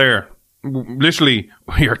 we're there. Literally,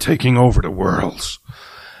 we are taking over the world.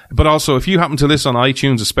 But also, if you happen to listen on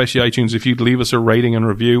iTunes, especially iTunes, if you'd leave us a rating and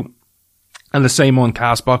review, and the same on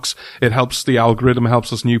Castbox, it helps the algorithm,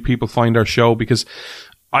 helps us new people find our show, because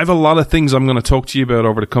I have a lot of things I'm going to talk to you about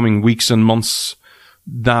over the coming weeks and months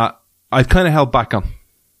that I've kind of held back on.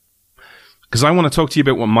 Because I want to talk to you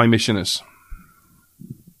about what my mission is.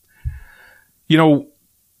 You know,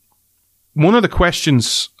 one of the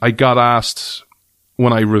questions I got asked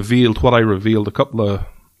when I revealed what I revealed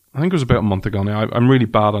I think it was about a month ago now. I'm really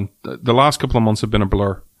bad on, the last couple of months have been a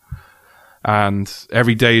blur. And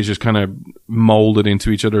every day is just kind of molded into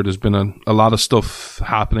each other. There's been a lot of stuff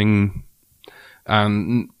happening,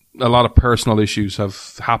 and a lot of personal issues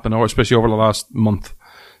have happened, especially over the last month.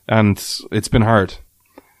 And it's been hard.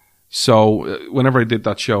 So whenever I did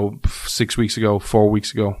that show 6 weeks ago, 4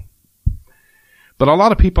 weeks ago, but a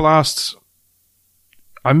lot of people asked,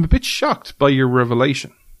 I'm a bit shocked by your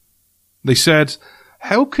revelation. They said,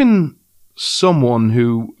 how can someone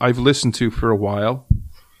who I've listened to for a while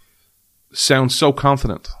sounds so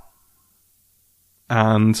confident?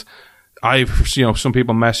 And some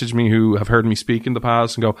people message me who have heard me speak in the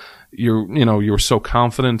past and go, you were so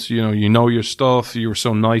confident, you know your stuff, you were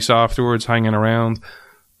so nice afterwards, hanging around.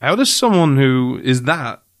 How does someone who is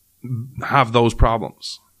that have those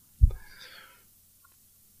problems?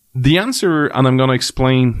 The answer, and I'm going to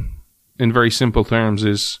explain in very simple terms,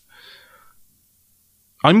 is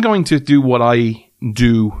I'm going to do what I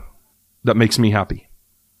do that makes me happy.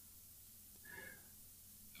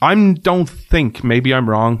 I don't think, maybe I'm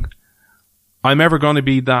wrong, I'm ever going to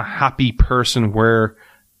be that happy person where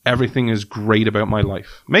everything is great about my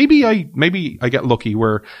life. Maybe I get lucky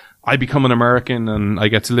where I become an American and I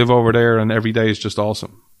get to live over there and every day is just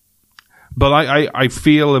awesome. But I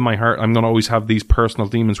feel in my heart I'm going to always have these personal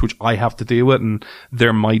demons which I have to deal with, and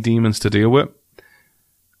they're my demons to deal with.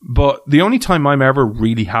 But the only time I'm ever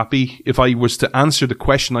really happy, if I was to answer the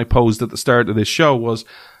question I posed at the start of this show, was,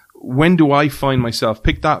 when do I find myself?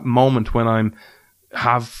 Pick that moment when I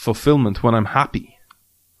have fulfillment, when I'm happy.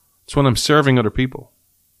 It's when I'm serving other people.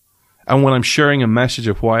 And when I'm sharing a message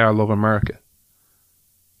of why I love America.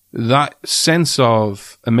 That sense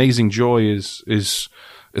of amazing joy is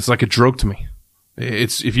it's like a drug to me.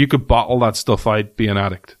 If you could bottle that stuff, I'd be an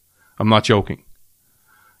addict. I'm not joking.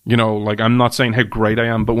 I'm not saying how great I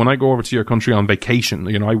am, but when I go over to your country on vacation,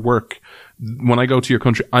 I work. When I go to your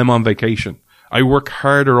country, I'm on vacation. I work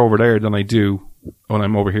harder over there than I do when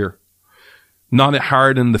I'm over here. Not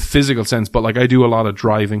hard in the physical sense, but I do a lot of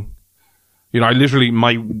driving.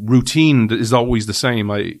 My routine is always the same.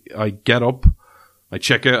 I get up, I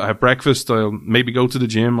check out, I have breakfast, I'll maybe go to the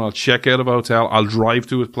gym, I'll check out of a hotel, I'll drive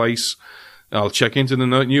to a place, I'll check into the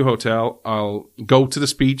new hotel, I'll go to the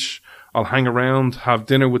speech, I'll hang around, have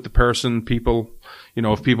dinner with the people,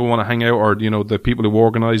 if people want to hang out, or, the people who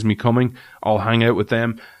organize me coming, I'll hang out with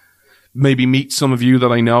them. Maybe meet some of you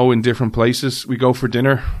that I know in different places. We go for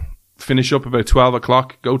dinner, finish up about 12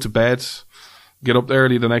 o'clock, go to bed, get up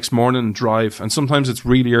early the next morning and drive. And sometimes it's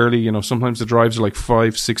really early, sometimes the drives are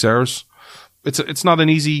 5-6 hours. It's not an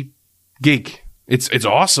easy gig. It's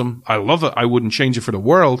awesome. I love it. I wouldn't change it for the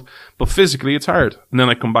world, but physically it's hard. And then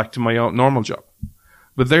I come back to my normal job.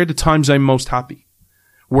 But they're the times I'm most happy,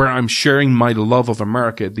 where I'm sharing my love of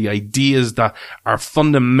America, the ideas that are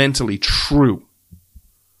fundamentally true.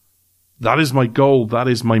 That is my goal. That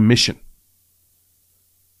is my mission.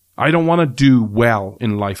 I don't want to do well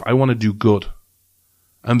in life. I want to do good.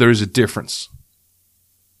 And there is a difference.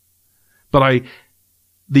 But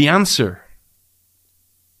The answer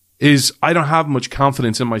is I don't have much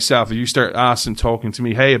confidence in myself. If you start talking to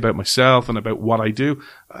me, hey, about myself and about what I do,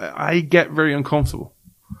 I get very uncomfortable.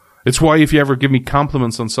 It's why if you ever give me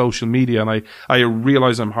compliments on social media, and I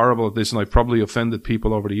realize I'm horrible at this, and I've probably offended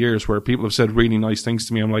people over the years where people have said really nice things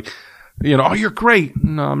to me, I'm like, oh, you're great.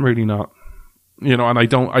 No, I'm really not. And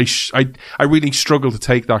I really struggle to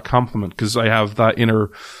take that compliment because I have that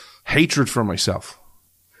inner hatred for myself.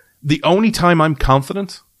 The only time I'm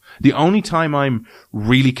confident, the only time I'm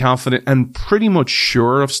really confident and pretty much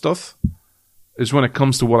sure of stuff is when it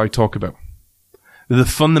comes to what I talk about. The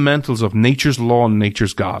fundamentals of nature's law and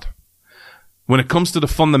nature's God. When it comes to the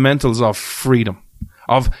fundamentals of freedom,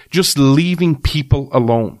 of just leaving people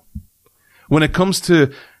alone. When it comes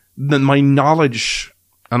to my knowledge,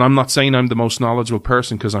 and I'm not saying I'm the most knowledgeable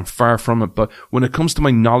person because I'm far from it, but when it comes to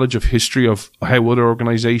my knowledge of history of how other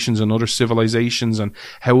organizations and other civilizations and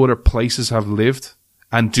how other places have lived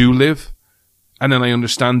and do live, and then I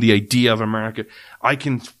understand the idea of America, I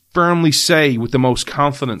can firmly say with the most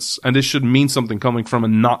confidence, and this should mean something coming from a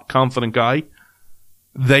not confident guy,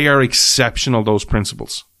 they are exceptional, those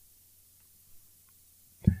principles.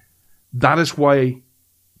 That is why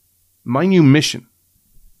my new mission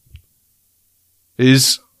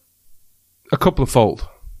is a couple of fold.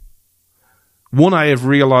 One, I have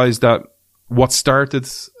realized that what started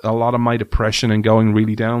a lot of my depression and going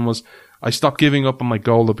really down was I stopped giving up on my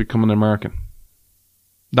goal of becoming an American.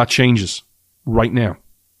 That changes right now.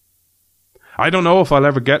 I don't know if I'll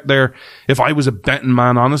ever get there. If I was a betting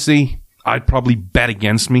man, honestly, I'd probably bet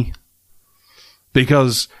against me.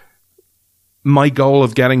 Because my goal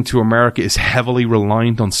of getting to America is heavily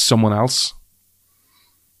reliant on someone else.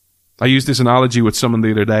 I used this analogy with someone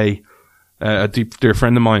the other day, a dear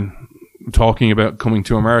friend of mine, talking about coming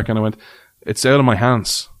to America, and I went, it's out of my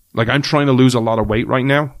hands. Like, I'm trying to lose a lot of weight right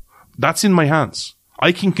now. That's in my hands.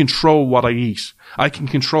 I can control what I eat. I can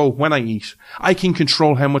control when I eat. I can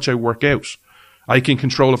control how much I work out. I can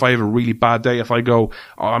control if I have a really bad day. If I go,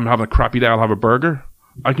 I'm having a crappy day, I'll have a burger.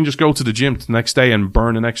 I can just go to the gym the next day and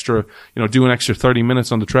burn an extra, do an extra 30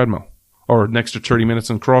 minutes on the treadmill or an extra 30 minutes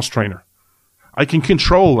on cross trainer. I can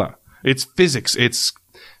control that. It's physics. It's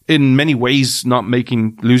in many ways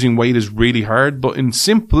losing weight is really hard, but in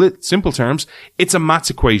simple terms, it's a maths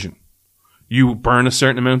equation. You burn a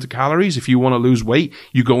certain amount of calories. If you want to lose weight,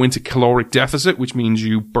 you go into caloric deficit, which means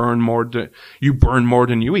you burn more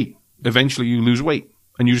than you eat. Eventually you lose weight,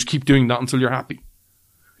 and you just keep doing that until you're happy.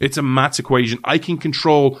 It's a maths equation. I can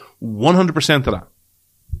control 100% of that.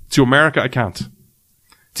 To America, I can't.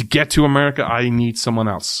 To get to America, I need someone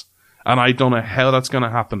else. And I don't know how that's going to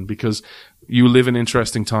happen because you live in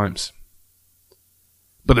interesting times.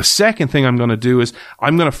 But the second thing I'm going to do is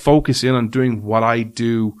I'm going to focus in on doing what I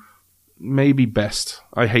do maybe best.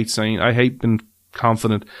 I hate being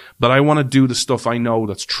confident, but I want to do the stuff I know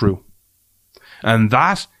that's true. And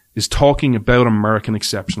that is talking about American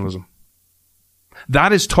exceptionalism.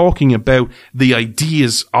 That is talking about the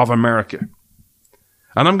ideas of America.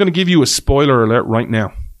 And I'm going to give you a spoiler alert right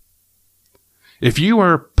now. If you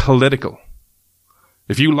are political,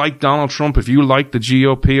 if you like Donald Trump, if you like the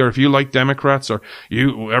GOP, or if you like Democrats, or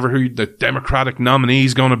who the Democratic nominee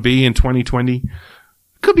is going to be in 2020, it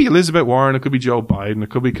could be Elizabeth Warren, it could be Joe Biden, it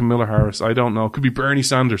could be Kamala Harris, I don't know. It could be Bernie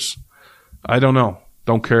Sanders. I don't know.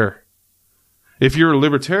 Don't care. If you're a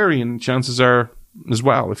libertarian, chances are as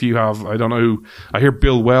well. If you have, I don't know who, I hear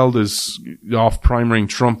Bill Weld is off primarying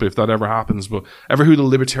Trump if that ever happens, but ever who the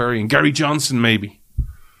libertarian, Gary Johnson maybe.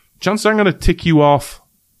 Chances are I'm going to tick you off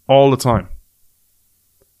all the time.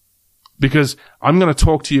 Because I'm going to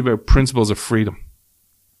talk to you about principles of freedom.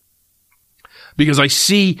 Because I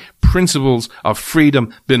see principles of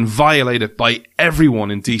freedom being violated by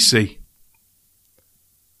everyone in DC.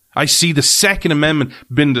 I see the Second Amendment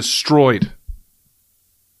being destroyed.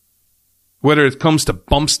 Whether it comes to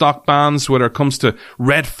bump stock bans, whether it comes to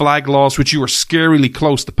red flag laws, which you are scarily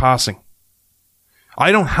close to passing.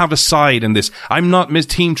 I don't have a side in this. I'm not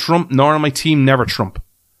Team Trump, nor am I Team Never Trump.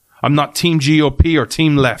 I'm not Team GOP or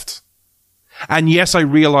Team Left. And yes, I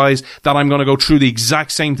realize that I'm going to go through the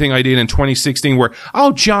exact same thing I did in 2016 where,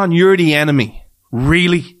 oh, John, you're the enemy.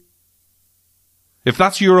 Really? If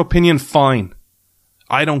that's your opinion, fine.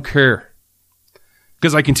 I don't care.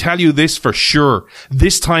 Because I can tell you this for sure.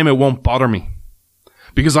 This time it won't bother me.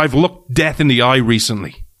 Because I've looked death in the eye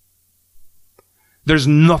recently. There's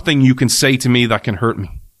nothing you can say to me that can hurt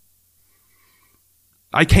me.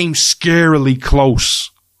 I came scarily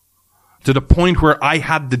close to the point where I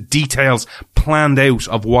had the details planned out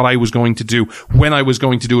of what I was going to do, when I was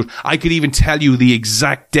going to do it. I could even tell you the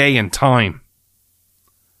exact day and time.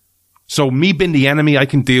 So me being the enemy, I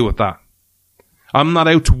can deal with that. I'm not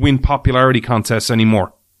out to win popularity contests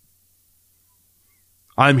anymore.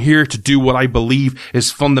 I'm here to do what I believe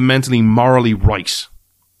is fundamentally morally right.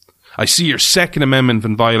 I see your Second Amendment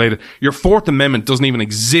been violated. Your Fourth Amendment doesn't even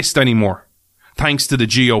exist anymore, thanks to the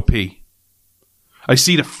GOP. I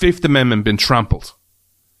see the Fifth Amendment been trampled.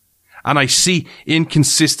 And I see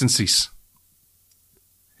inconsistencies.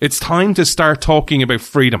 It's time to start talking about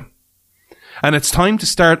freedom. And it's time to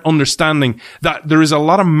start understanding that there is a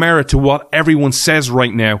lot of merit to what everyone says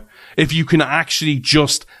right now if you can actually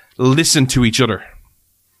just listen to each other.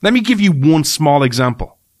 Let me give you one small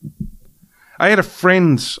example. I had a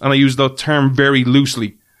friend, and I use that term very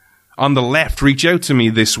loosely, on the left reach out to me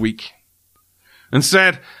this week and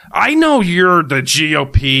said, I know you're the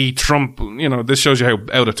GOP Trump, this shows you how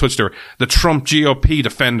out of touch they were, the Trump GOP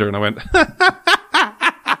defender. And I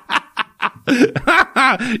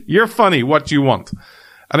went, you're funny, what do you want?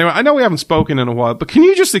 And I went, I know we haven't spoken in a while, but can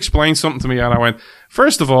you just explain something to me? And I went,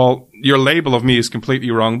 first of all, your label of me is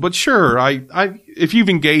completely wrong, but sure, if you've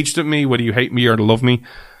engaged with me, whether you hate me or love me,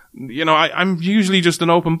 I'm usually just an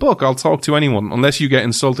open book. I'll talk to anyone. Unless you get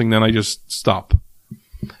insulting, then I just stop.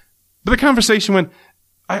 But the conversation went,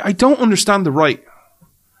 I don't understand the right.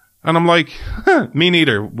 And I'm like, me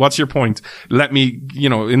neither. What's your point? Let me,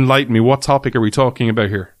 enlighten me. What topic are we talking about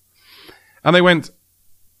here? And they went,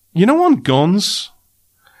 on guns,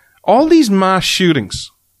 all these mass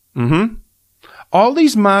shootings, all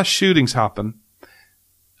these mass shootings happen,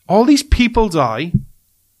 all these people die,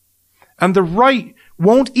 and the right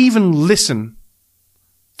won't even listen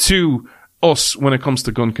to us when it comes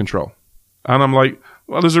to gun control. And I'm like,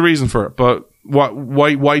 well, there's a reason for it, but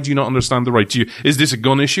why do you not understand the right? Is this a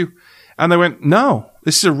gun issue? And they went, no,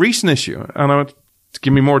 this is a recent issue. And I went,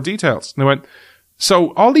 give me more details. And they went,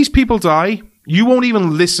 so all these people die, you won't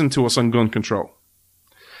even listen to us on gun control.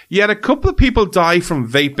 Yet a couple of people die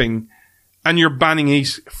from vaping and you're banning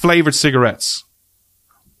these flavored cigarettes.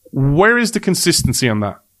 Where is the consistency on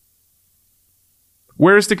that?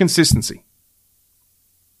 Where is the consistency?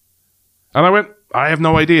 And I went, I have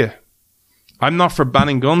no idea. I'm not for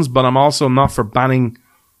banning guns, but I'm also not for banning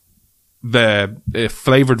the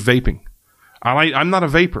flavored vaping. I'm not a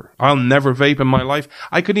vapor. I'll never vape in my life.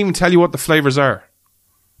 I couldn't even tell you what the flavors are.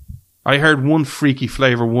 I heard one freaky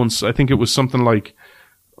flavor once. I think it was something like,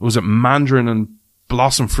 was it mandarin and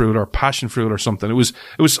blossom fruit or passion fruit or something? I was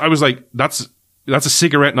like, that's a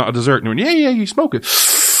cigarette, not a dessert. And they went, yeah, you smoke it.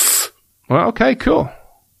 Well, okay, cool.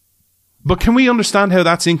 But can we understand how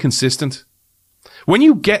that's inconsistent? When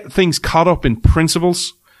you get things caught up in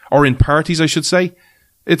principles, or in parties, I should say,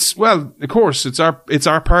 of course, it's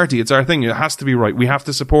our party, it's our thing, it has to be right, we have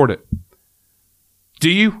to support it. Do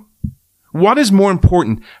you? What is more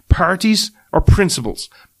important, parties or principles?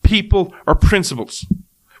 People or principles?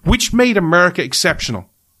 Which made America exceptional?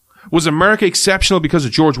 Was America exceptional because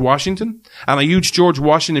of George Washington? And I use George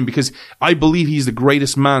Washington because I believe he's the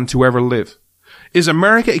greatest man to ever live. Is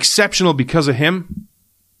America exceptional because of him?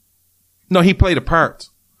 No, he played a part.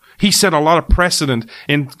 He set a lot of precedent,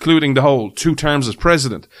 including the whole 2 terms as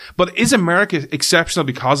president. But is America exceptional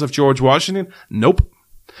because of George Washington? Nope.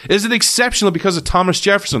 Is it exceptional because of Thomas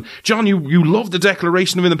Jefferson? John, you love the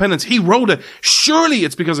Declaration of Independence. He wrote it. Surely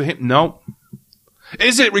it's because of him. No.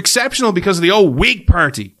 Is it exceptional because of the old Whig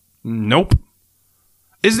Party? Nope.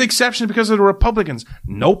 Is it exceptional because of the Republicans?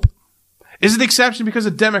 Nope. Is it exceptional because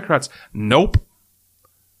of Democrats? Nope.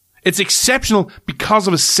 It's exceptional because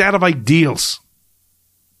of a set of ideals.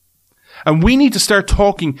 And we need to start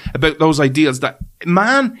talking about those ideals, that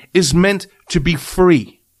man is meant to be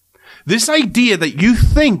free. This idea that you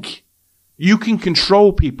think you can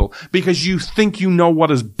control people because you think you know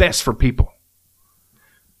what is best for people.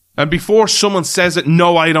 And before someone says it,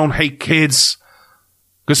 no, I don't hate kids.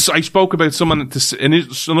 Because I spoke about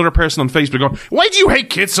another person on Facebook going, why do you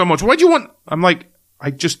hate kids so much? Why do you want... I'm like,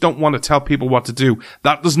 I just don't want to tell people what to do.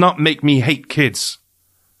 That does not make me hate kids.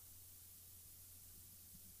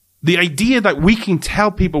 The idea that we can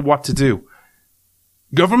tell people what to do.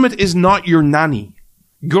 Government is not your nanny.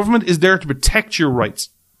 Government is there to protect your rights.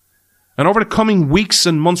 And over the coming weeks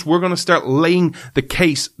and months, we're going to start laying the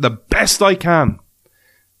case the best I can.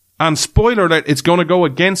 And spoiler alert, it's going to go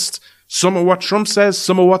against some of what Trump says,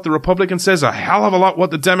 some of what the Republicans says, a hell of a lot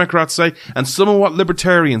what the Democrats say, and some of what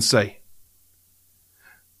libertarians say.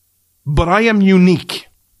 But I am unique.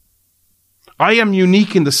 I am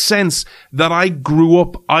unique in the sense that I grew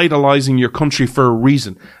up idolizing your country for a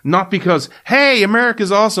reason. Not because, hey,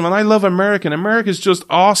 America's awesome and I love America and America's just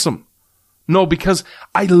awesome. No, because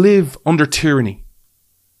I live under tyranny.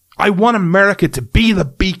 I want America to be the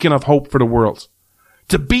beacon of hope for the world.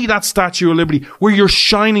 To be that Statue of Liberty where you're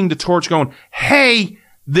shining the torch going, hey,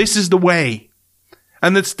 this is the way.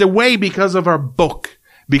 And it's the way because of our book,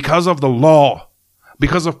 because of the law,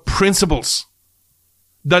 because of principles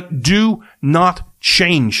that do not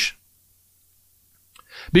change.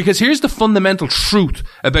 Because here's the fundamental truth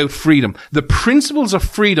about freedom. The principles of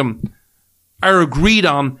freedom are agreed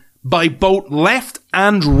on by both left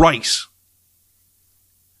and right.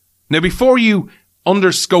 Now, before you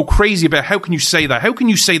go crazy about how can you say that, how can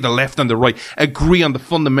you say the left and the right agree on the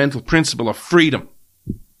fundamental principle of freedom?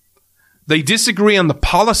 They disagree on the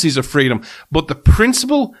policies of freedom, but the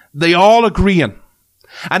principle they all agree on.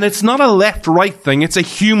 And it's not a left-right thing, it's a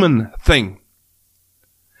human thing.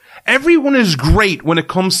 Everyone is great when it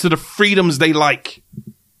comes to the freedoms they like.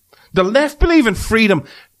 The left believe in freedom,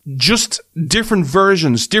 just different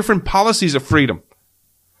versions, different policies of freedom.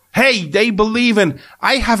 Hey, they believe in,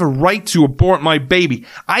 I have a right to abort my baby.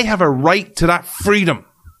 I have a right to that freedom.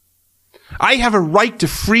 I have a right to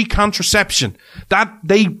free contraception.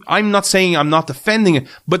 I'm not saying I'm not defending it,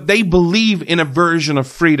 but they believe in a version of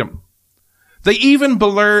freedom. They even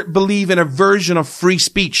believe in a version of free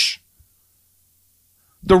speech.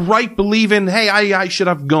 The right believe in, hey, I should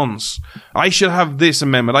have guns. I should have this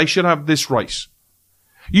amendment. I should have this right.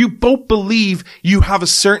 You both believe you have a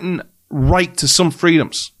certain right to some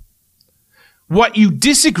freedoms. What you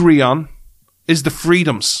disagree on is the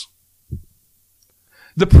freedoms.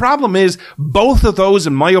 The problem is, both of those,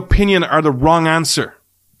 in my opinion, are the wrong answer.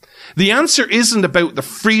 The answer isn't about the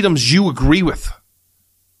freedoms you agree with.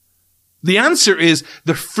 The answer is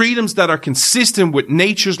the freedoms that are consistent with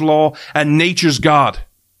nature's law and nature's God.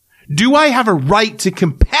 Do I have a right to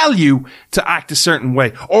compel you to act a certain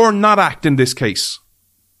way, or not act in this case?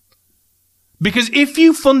 Because if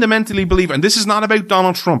you fundamentally believe, and this is not about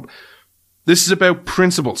Donald Trump, this is about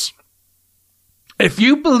principles. If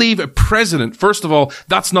you believe a president, first of all,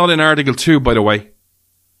 that's not in Article 2, by the way.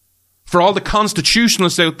 For all the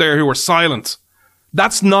constitutionalists out there who are silent,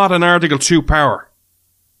 that's not an Article 2 power.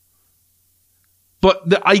 But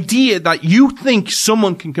the idea that you think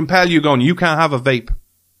someone can compel you going, you can't have a vape,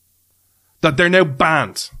 that they're now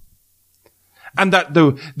banned, and that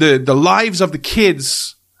the lives of the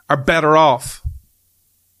kids are better off,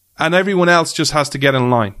 and everyone else just has to get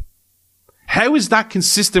in line. How is that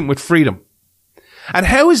consistent with freedom? And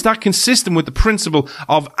how is that consistent with the principle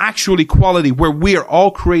of actual equality, where we are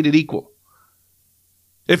all created equal?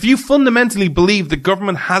 If you fundamentally believe the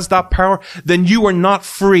government has that power, then you are not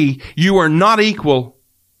free, you are not equal,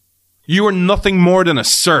 you are nothing more than a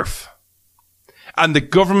serf. And the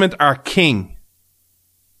government are king.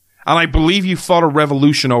 And I believe you fought a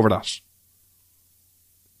revolution over that.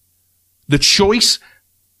 The choice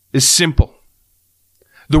is simple.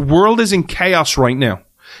 The world is in chaos right now.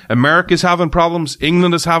 America's having problems.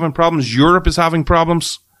 England is having problems. Europe is having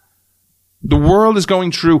problems. The world is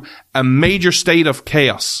going through a major state of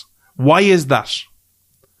chaos. Why is that?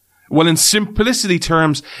 Well, in simplicity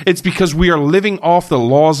terms, it's because we are living off the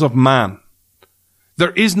laws of man.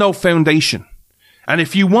 There is no foundation. And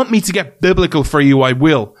if you want me to get biblical for you, I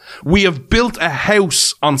will. We have built a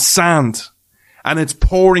house on sand, and it's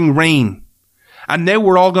pouring rain. And now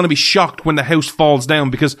we're all going to be shocked when the house falls down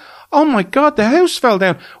because, oh my God, the house fell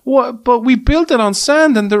down. What? But we built it on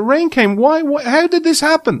sand and the rain came. Why? How did this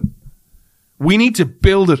happen? We need to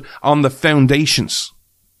build it on the foundations.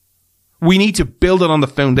 We need to build it on the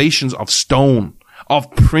foundations of stone,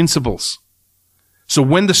 of principles. So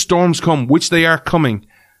when the storms come, which they are coming,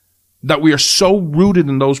 that we are so rooted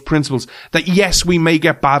in those principles that yes, we may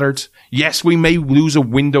get battered. Yes, we may lose a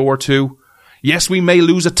window or two. Yes, we may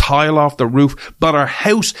lose a tile off the roof, but our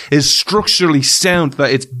house is structurally sound,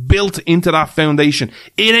 that it's built into that foundation.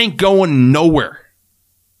 It ain't going nowhere.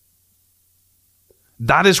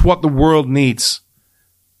 That is what the world needs.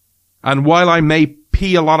 And while I may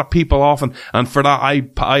pee a lot of people off, and for that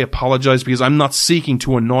I apologize, because I'm not seeking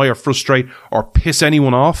to annoy or frustrate or piss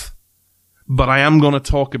anyone off, but I am going to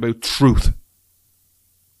talk about truth.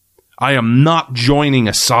 I am not joining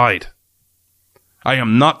a side. I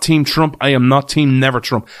am not Team Trump. I am not Team Never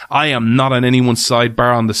Trump. I am not on anyone's side,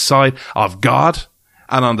 bar on the side of God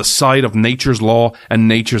and on the side of nature's law and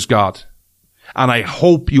nature's God. And I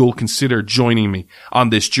hope you'll consider joining me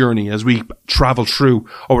on this journey as we travel through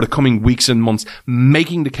over the coming weeks and months,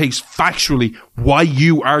 making the case factually why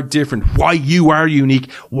you are different, why you are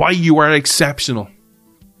unique, why you are exceptional,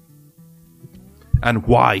 and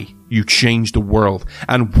why you change the world,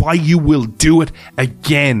 and why you will do it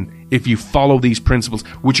again if you follow these principles,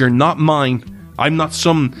 which are not mine. I'm not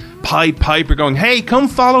some Pied Piper going, hey, come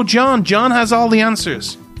follow John. John has all the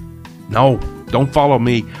answers. No, don't follow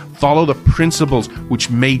me. Follow the principles which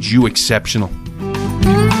made you exceptional.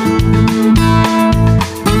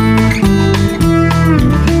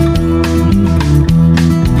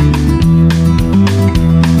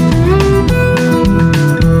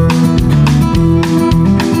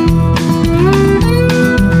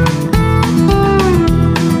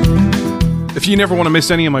 never want to miss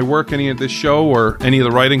any of my work, any of this show, or any of the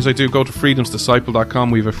writings I do, go to freedomsdisciple.com.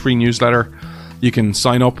 We have a free newsletter. You can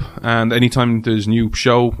sign up, and anytime there's a new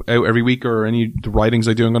show out every week or any of the writings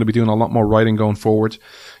I do, I'm going to be doing a lot more writing going forward.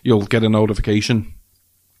 You'll get a notification.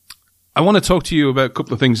 I want to talk to you about a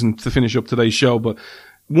couple of things to finish up today's show, but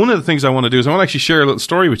one of the things I want to do is I want to actually share a little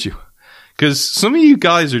story with you, because some of you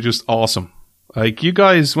guys are just awesome. Like, you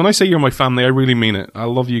guys, when I say you're my family, I really mean it. I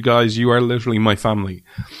love you guys. You are literally my family.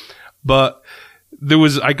 But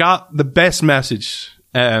I got the best message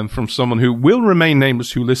from someone who will remain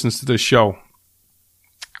nameless, who listens to this show.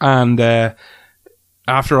 And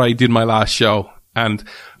after I did my last show, and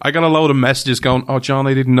I got a load of messages going, "Oh, John,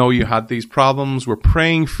 I didn't know you had these problems. We're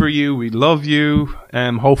praying for you. We love you.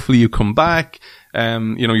 Hopefully you come back.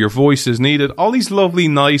 Your voice is needed." All these lovely,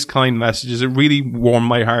 nice, kind messages. It really warmed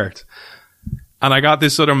my heart. And I got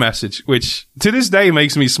this other message, which to this day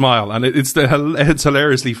makes me smile, and it's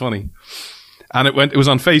hilariously funny. And it was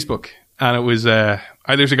on Facebook, and it was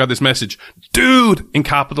I literally got this message, "Dude," in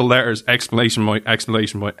capital letters, exclamation point,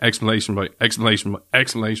 exclamation point, exclamation point, exclamation point,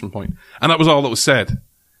 exclamation point. And that was all that was said.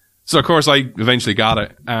 So of course I eventually got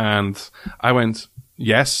it, and I went,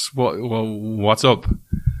 "Yes, what's up?"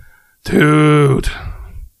 "Dude."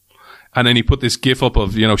 And then he put this gif up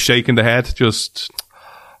of, shaking the head,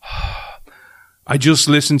 "I just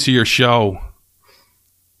listened to your show."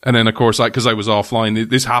 And then, of course, because I was offline,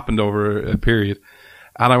 this happened over a period.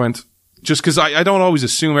 And I went, just because I don't always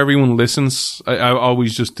assume everyone listens. I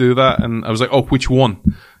always just do that. And I was like, "Oh, which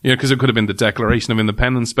one?" Because it could have been the Declaration of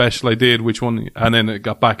Independence special I did. Which one? And then it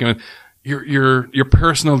got back and went, your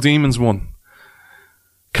personal demons one.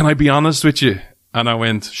 "Can I be honest with you?" And I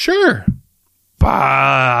went, "Sure."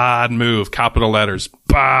 "Bad move," capital letters.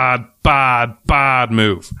 "Bad, bad, bad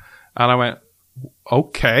move." And I went,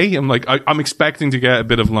 "Okay." I'm like, I'm expecting to get a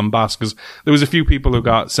bit of lambast, because there was a few people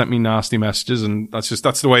who sent me nasty messages, and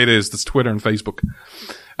that's the way it is. That's Twitter and Facebook.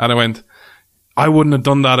 And I went, "I wouldn't have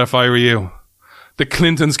done that if I were you. The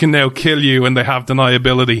Clintons can now kill you, and they have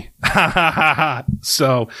deniability."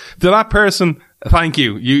 So to that person, thank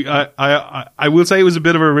you. I will say it was a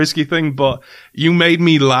bit of a risky thing, but you made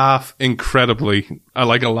me laugh incredibly. I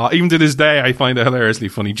like a lot. Even to this day, I find it hilariously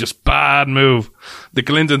funny. Just bad move. The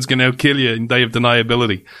Clintons can now kill you, and they have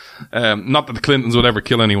deniability. Not that the Clintons would ever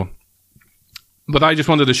kill anyone. But I just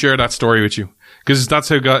wanted to share that story with you, because that's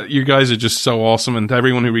how you guys are just so awesome, and to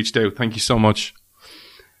everyone who reached out, thank you so much.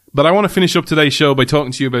 But I want to finish up today's show by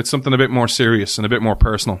talking to you about something a bit more serious and a bit more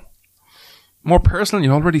personal. More personal,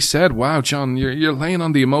 you already said. Wow, John, you're laying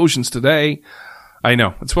on the emotions today. I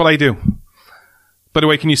know, it's what I do. By the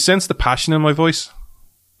way, can you sense the passion in my voice?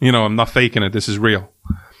 I'm not faking it, this is real.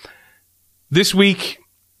 This week,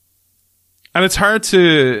 and it's hard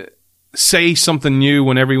to say something new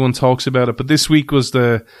when everyone talks about it, but this week was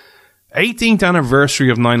the 18th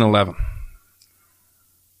anniversary of 9/11.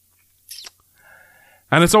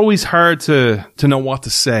 And it's always hard to know what to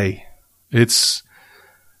say.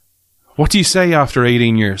 What do you say after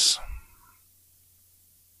 18 years?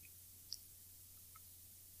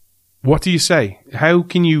 What do you say? How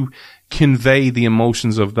can you convey the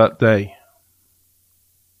emotions of that day?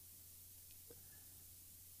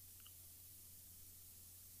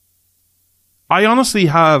 I honestly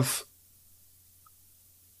have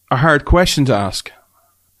a hard question to ask.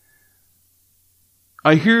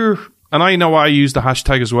 I hear, and I know I use the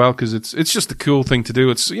hashtag as well, because it's just a cool thing to do.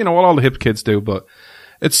 It's, what all the hip kids do, but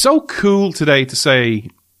it's so cool today to say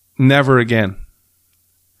never again.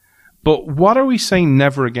 But what are we saying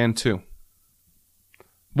never again to?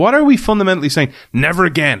 What are we fundamentally saying? Never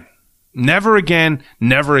again. Never again.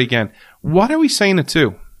 Never again. What are we saying it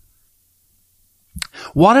to?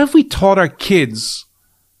 What have we taught our kids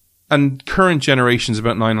and current generations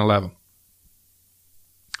about 9/11?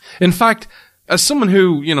 In fact, as someone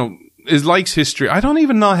who, likes history, I don't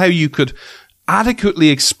even know how you could adequately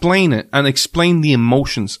explain it and explain the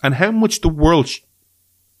emotions and how much the world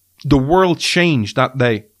changed that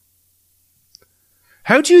day.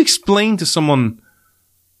 How do you explain to someone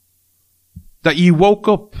that you woke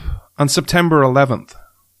up on September 11th?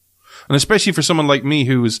 And especially for someone like me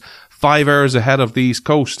who was 5 hours ahead of the East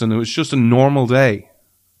Coast, and it was just a normal day.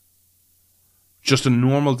 Just a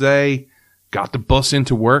normal day. Got the bus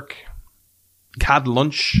into work. Had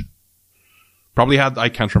lunch. Probably I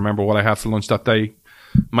can't remember what I had for lunch that day.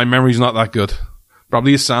 My memory's not that good.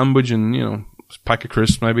 Probably a sandwich and, a pack of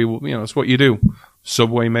crisps, maybe. It's what you do.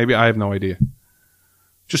 Subway, maybe. I have no idea.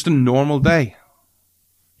 Just a normal day.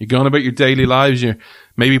 You're going about your daily lives. You're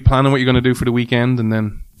maybe planning what you're going to do for the weekend, and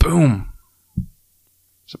then, boom.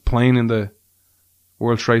 There's a plane in the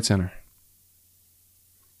World Trade Center.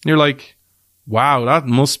 You're like, wow, that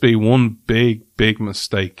must be one big, big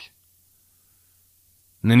mistake.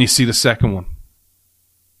 And then you see the second one.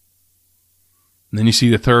 And then you see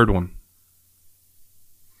the third one.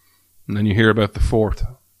 And then you hear about the fourth.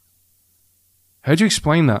 How do you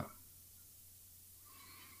explain that?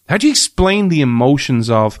 How do you explain the emotions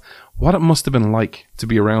of what it must have been like to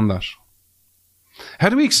be around that? How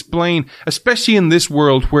do we explain, especially in this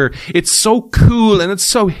world where it's so cool and it's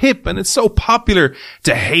so hip and it's so popular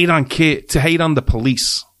to hate on the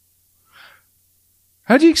police?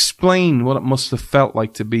 How do you explain what it must have felt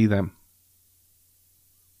like to be them?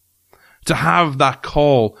 To have that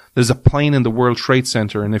call, there's a plane in the World Trade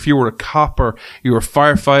Center, and if you were a cop or you were a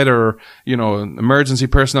firefighter or, an emergency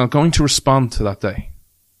personnel going to respond to that day.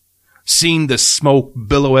 Seeing the smoke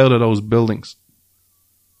billow out of those buildings.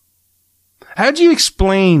 How do you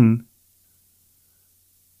explain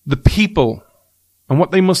the people and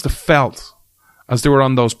what they must have felt as they were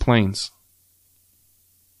on those planes?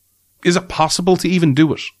 Is it possible to even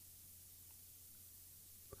do it?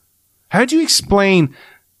 How do you explain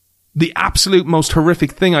the absolute most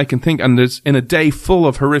horrific thing I can think, and there's in a day full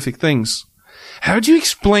of horrific things? How do you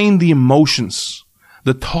explain the emotions,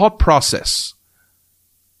 the thought process,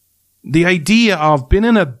 the idea of being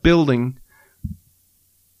in a building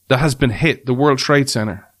that has been hit, the World Trade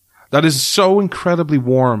Center, that is so incredibly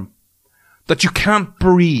warm that you can't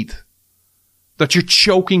breathe, that you're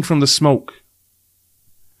choking from the smoke,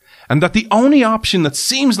 and that the only option that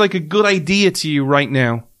seems like a good idea to you right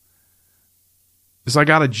now is I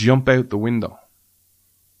gotta jump out the window,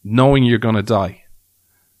 knowing you're gonna die?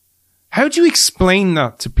 How do you explain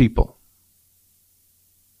that to people?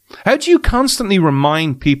 How do you constantly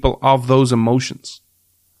remind people of those emotions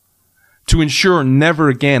to ensure never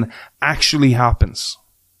again actually happens?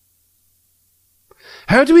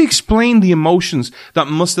 How do we explain the emotions that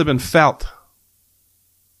must have been felt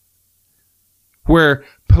where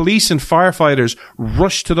police and firefighters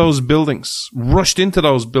rushed into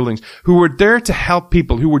those buildings, who were there to help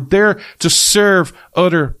people, who were there to serve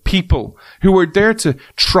other people, who were there to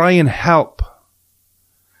try and help?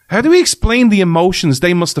 How do we explain the emotions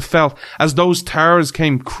they must have felt as those towers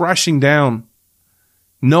came crashing down,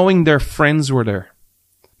 knowing their friends were there,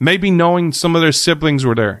 maybe knowing some of their siblings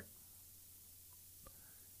were there,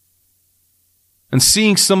 and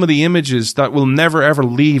seeing some of the images that will never ever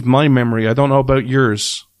leave my memory? I don't know about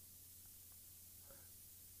yours,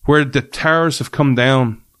 where the towers have come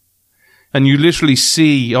down and you literally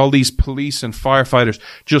see all these police and firefighters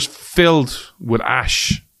just filled with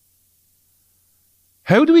ash.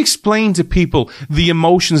 How do we explain to people the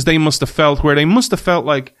emotions they must have felt, where they must have felt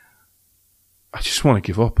like, I just want to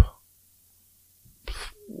give up?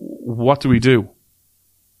 What do we do?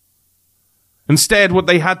 Instead, what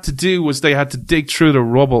they had to do was they had to dig through the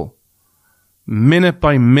rubble, minute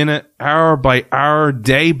by minute, hour by hour,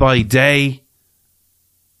 day by day,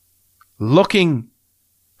 looking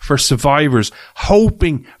for survivors,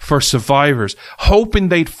 hoping for survivors, hoping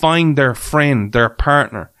they'd find their friend, their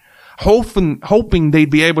partner, hoping they'd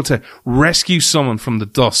be able to rescue someone from the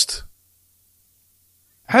dust.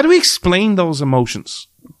 How do we explain those emotions?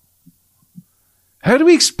 How do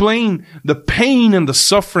we explain the pain and the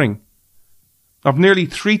suffering of nearly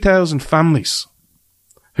 3,000 families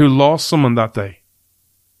who lost someone that day?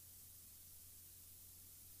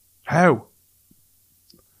 How?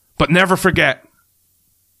 But never forget.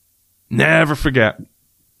 Never forget.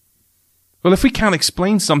 Well, if we can't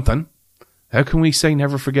explain something, how can we say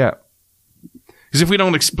never forget? Because if we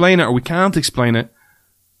don't explain it, or we can't explain it,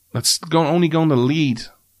 that's only going to lead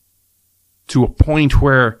to a point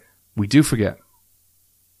where we do forget.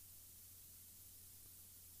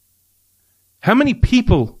 How many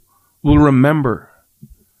people will remember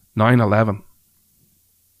 9/11?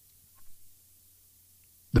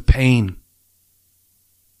 The pain,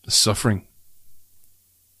 the suffering,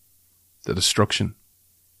 the destruction.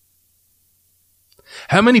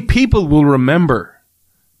 How many people will remember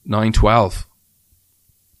 9/12?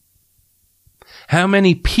 How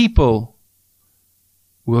many people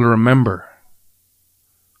will remember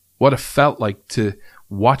what it felt like to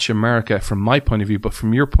watch America, from my point of view, but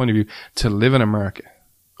from your point of view, to live in America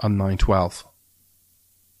on 9/12?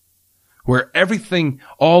 Where everything,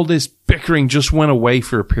 all this bickering just went away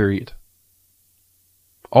for a period.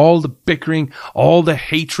 All the bickering, all the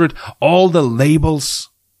hatred, all the labels,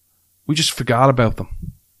 we just forgot about them.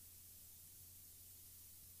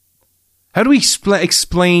 How do we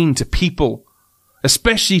explain to people,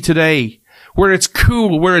 especially today, where it's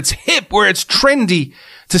cool, where it's hip, where it's trendy,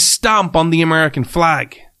 to stomp on the American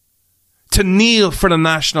flag, to kneel for the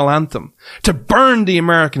national anthem, to burn the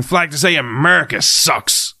American flag, to say America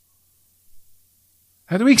sucks?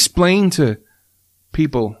 How do we explain to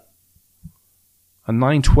people on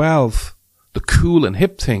 9/12, the cool and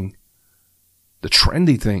hip thing, the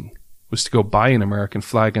trendy thing, was to go buy an American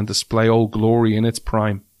flag and display Old Glory in its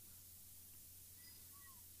prime.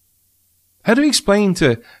 How do we explain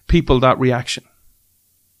to people that reaction?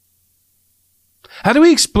 How do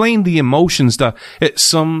we explain the emotions that it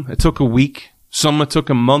took a week, some it took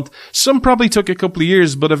a month, some probably took a couple of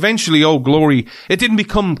years, but eventually Old Glory, it didn't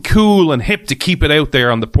become cool and hip to keep it out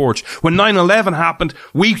there on the porch. When 9/11 happened,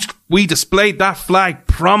 we displayed that flag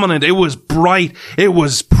prominent. It was bright. It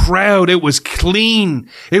was proud. It was clean.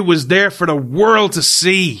 It was there for the world to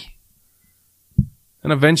see.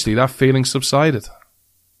 And eventually that feeling subsided.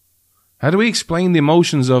 How do we explain the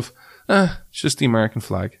emotions of, it's just the American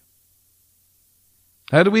flag?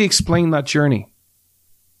 How do we explain that journey?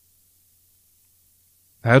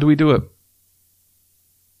 How do we do it?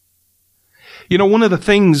 You know, one of the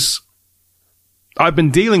things I've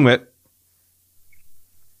been dealing with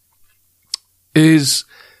is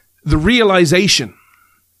the realization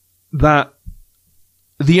that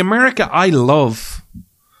the America I love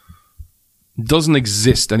doesn't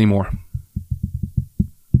exist anymore.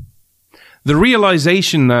 The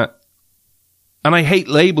realization that, and I hate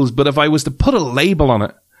labels, but if I was to put a label on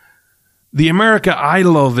it, the America I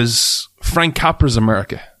love is Frank Capra's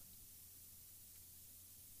America.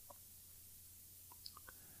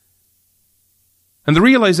 And the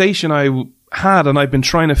realization I had, and I've been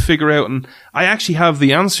trying to figure out, and I actually have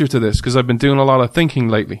the answer to this because I've been doing a lot of thinking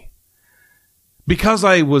lately. Because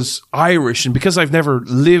I was Irish and because I've never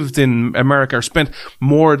lived in America or spent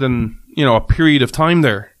more than, a period of time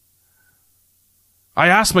there, I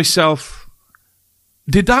asked myself,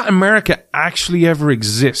 did that America actually ever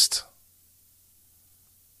exist?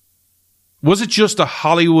 Was it just a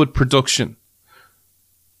Hollywood production?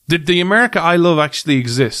 Did the America I love actually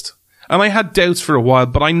exist? And I had doubts for a while,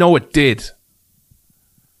 but I know it did.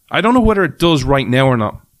 I don't know whether it does right now or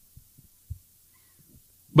not.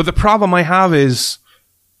 But the problem I have is,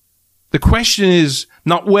 the question is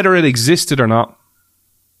not whether it existed or not,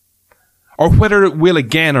 or whether it will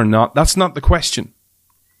again or not. That's not the question.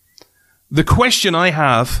 The question I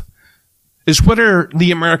have is whether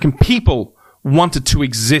the American people wanted to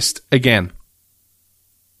exist again.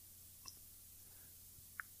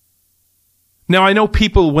 Now, I know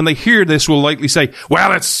people, when they hear this, will likely say,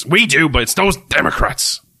 well, we do, but it's those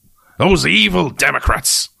Democrats. Those evil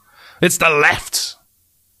Democrats. It's the left.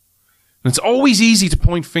 And it's always easy to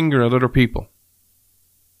point finger at other people.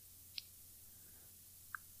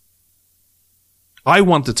 I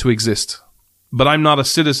want it to exist, but I'm not a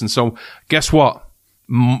citizen, so guess what?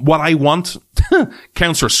 What I want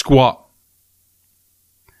counts for squat.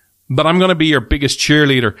 But I'm going to be your biggest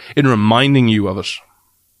cheerleader in reminding you of it.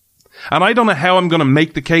 And I don't know how I'm going to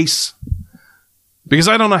make the case, because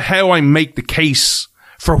I don't know how I make the case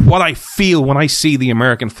for what I feel when I see the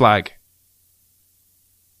American flag.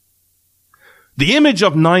 The image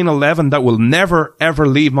of 9/11 that will never, ever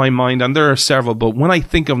leave my mind, and there are several, but when I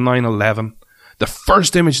think of 9/11, the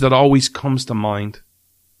first image that always comes to mind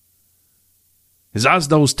is as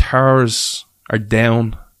those towers are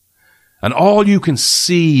down, and all you can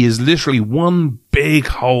see is literally one big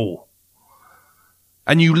hole.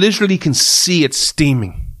 And you literally can see it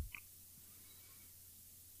steaming.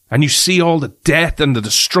 And you see all the death and the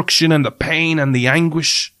destruction and the pain and the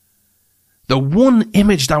anguish. The one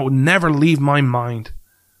image that would never leave my mind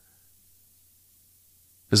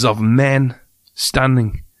is of men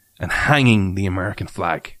standing and hanging the American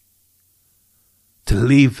flag to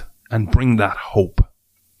leave and bring that hope.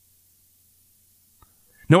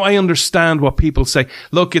 Now, I understand what people say.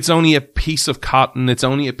 Look, it's only a piece of cotton. It's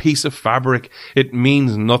only a piece of fabric. It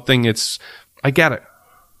means nothing. I get it.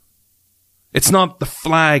 It's not the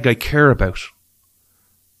flag I care about.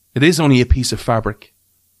 It is only a piece of fabric,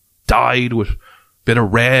 dyed with a bit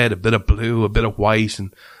of red, a bit of blue, a bit of white.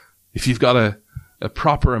 And if you've got a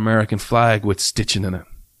proper American flag with stitching in it,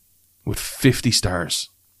 with 50 stars,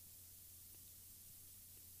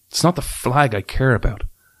 it's not the flag I care about.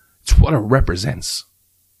 It's what it represents.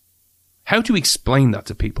 How do you explain that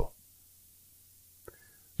to people?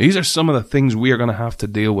 These are some of the things we are going to have to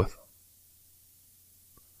deal with.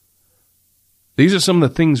 These are some of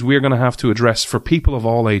the things we are going to have to address for people of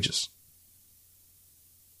all ages.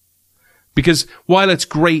 Because while it's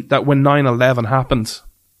great that when 9/11 happened,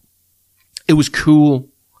 it was cool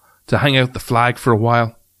to hang out the flag for a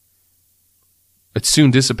while, it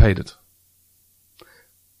soon dissipated.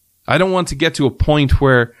 I don't want to get to a point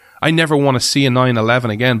where I never want to see a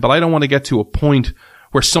 9/11 again, but I don't want to get to a point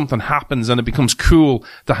where something happens and it becomes cool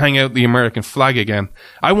to hang out the American flag again.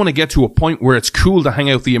 I want to get to a point where it's cool to hang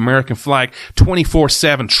out the American flag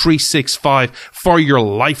 24/7, 365 for your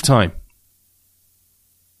lifetime.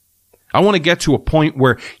 I want to get to a point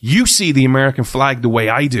where you see the American flag the way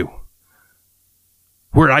I do.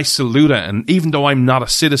 Where I salute it, and even though I'm not a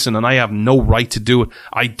citizen and I have no right to do it,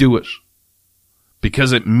 I do it.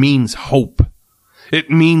 Because it means hope. It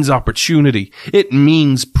means opportunity. It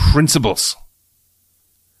means principles.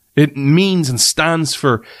 It means and stands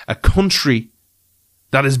for a country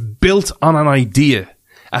that is built on an idea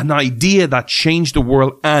that changed the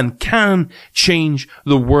world and can change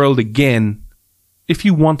the world again if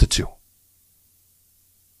you wanted to.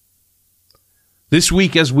 This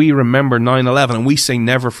week, as we remember 9/11, and we say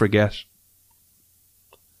never forget,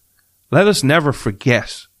 let us never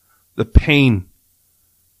forget the pain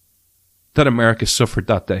that America suffered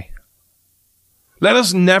that day. Let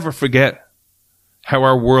us never forget how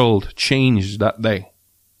our world changed that day.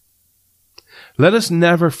 Let us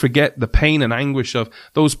never forget the pain and anguish of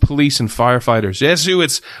those police and firefighters. Yes,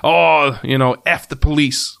 F the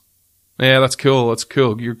police. Yeah, that's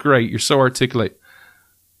cool. You're great. You're so articulate.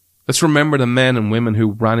 Let's remember the men and women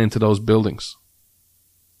who ran into those buildings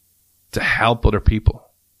to help other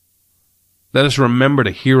people. Let us remember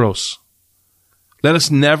the heroes. Let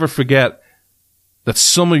us never forget that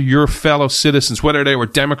some of your fellow citizens, whether they were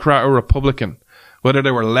Democrat or Republican, whether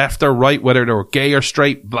they were left or right, whether they were gay or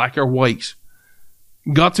straight, black or white,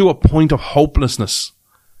 got to a point of hopelessness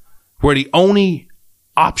where the only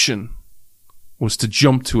option was to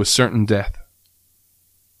jump to a certain death.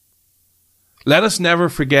 Let us never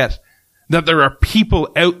forget that there are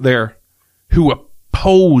people out there who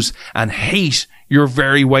oppose and hate your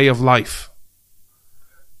very way of life.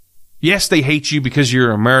 Yes, they hate you because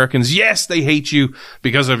you're Americans. Yes, they hate you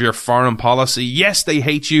because of your foreign policy. Yes, they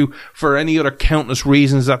hate you for any other countless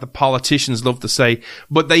reasons that the politicians love to say.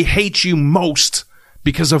 But they hate you most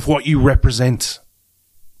because of what you represent.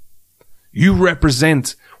 You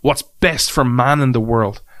represent what's best for man in the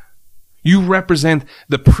world. You represent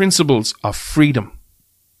the principles of freedom.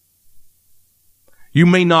 You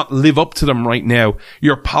may not live up to them right now.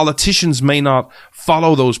 Your politicians may not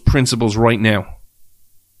follow those principles right now.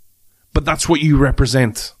 But that's what you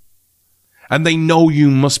represent. And they know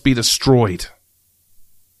you must be destroyed.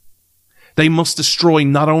 They must destroy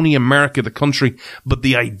not only America, the country, but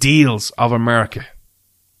the ideals of America.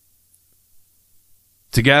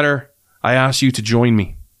 Together, I ask you to join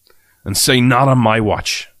me and say, not on my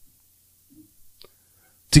watch.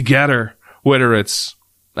 Together, whether it's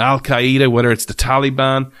Al-Qaeda, whether it's the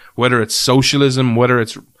Taliban, whether it's socialism, whether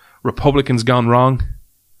it's Republicans gone wrong,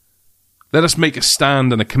 let us make a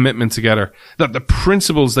stand and a commitment together that the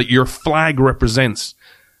principles that your flag represents,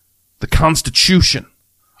 the Constitution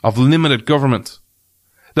of limited government,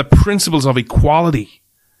 the principles of equality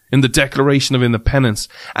in the Declaration of Independence,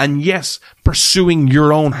 and yes, pursuing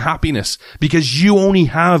your own happiness, because you only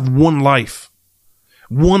have one life,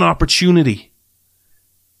 one opportunity.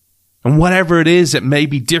 And whatever it is, it may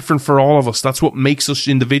be different for all of us. That's what makes us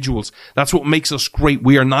individuals. That's what makes us great.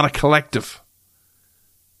 We are not a collective.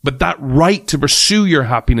 But that right to pursue your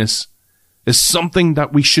happiness is something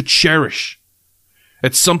that we should cherish.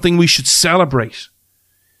 It's something we should celebrate.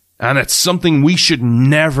 And it's something we should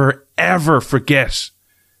never, ever forget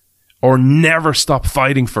or never stop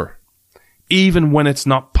fighting for, even when it's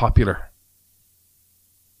not popular.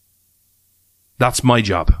 That's my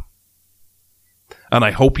job. And I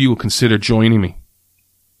hope you will consider joining me.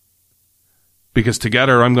 Because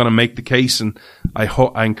together I'm going to make the case, and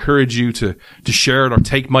I encourage you to share it or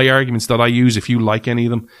take my arguments that I use, if you like any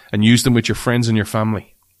of them, and use them with your friends and your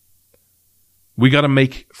family. We got to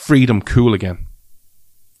make freedom cool again.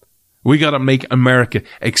 We got to make America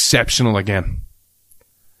exceptional again.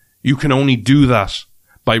 You can only do that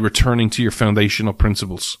by returning to your foundational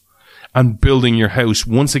principles and building your house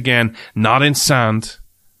once again, not in sand,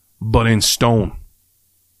 but in stone.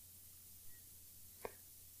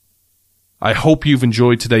 I hope you've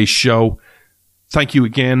enjoyed today's show. Thank you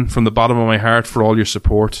again from the bottom of my heart for all your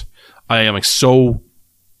support. I am so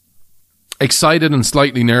excited and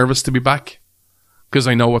slightly nervous to be back because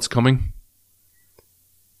I know what's coming.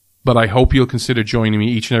 But I hope you'll consider joining me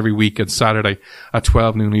each and every week at Saturday at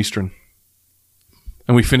 12 noon Eastern.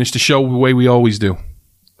 And we finish the show the way we always do,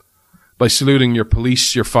 by saluting your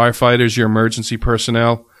police, your firefighters, your emergency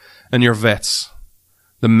personnel, and your vets,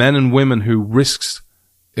 the men and women who risked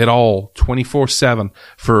it all 24/7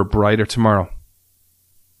 for a brighter tomorrow.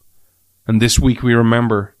 And this week we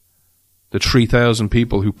remember the 3,000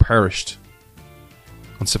 people who perished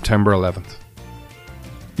on September 11th.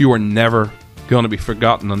 You are never going to be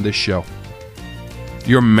forgotten on this show.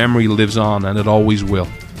 Your memory lives on, and it always will.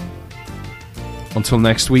 Until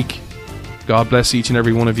next week, God bless each and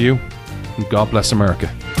every one of you, and God bless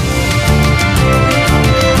America.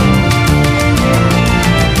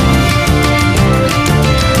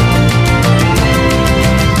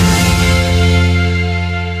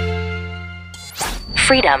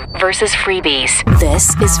 Freedom versus freebies.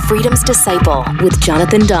 This is Freedom's Disciple with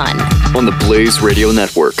Jonathan Dunn on the Blaze Radio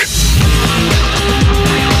Network.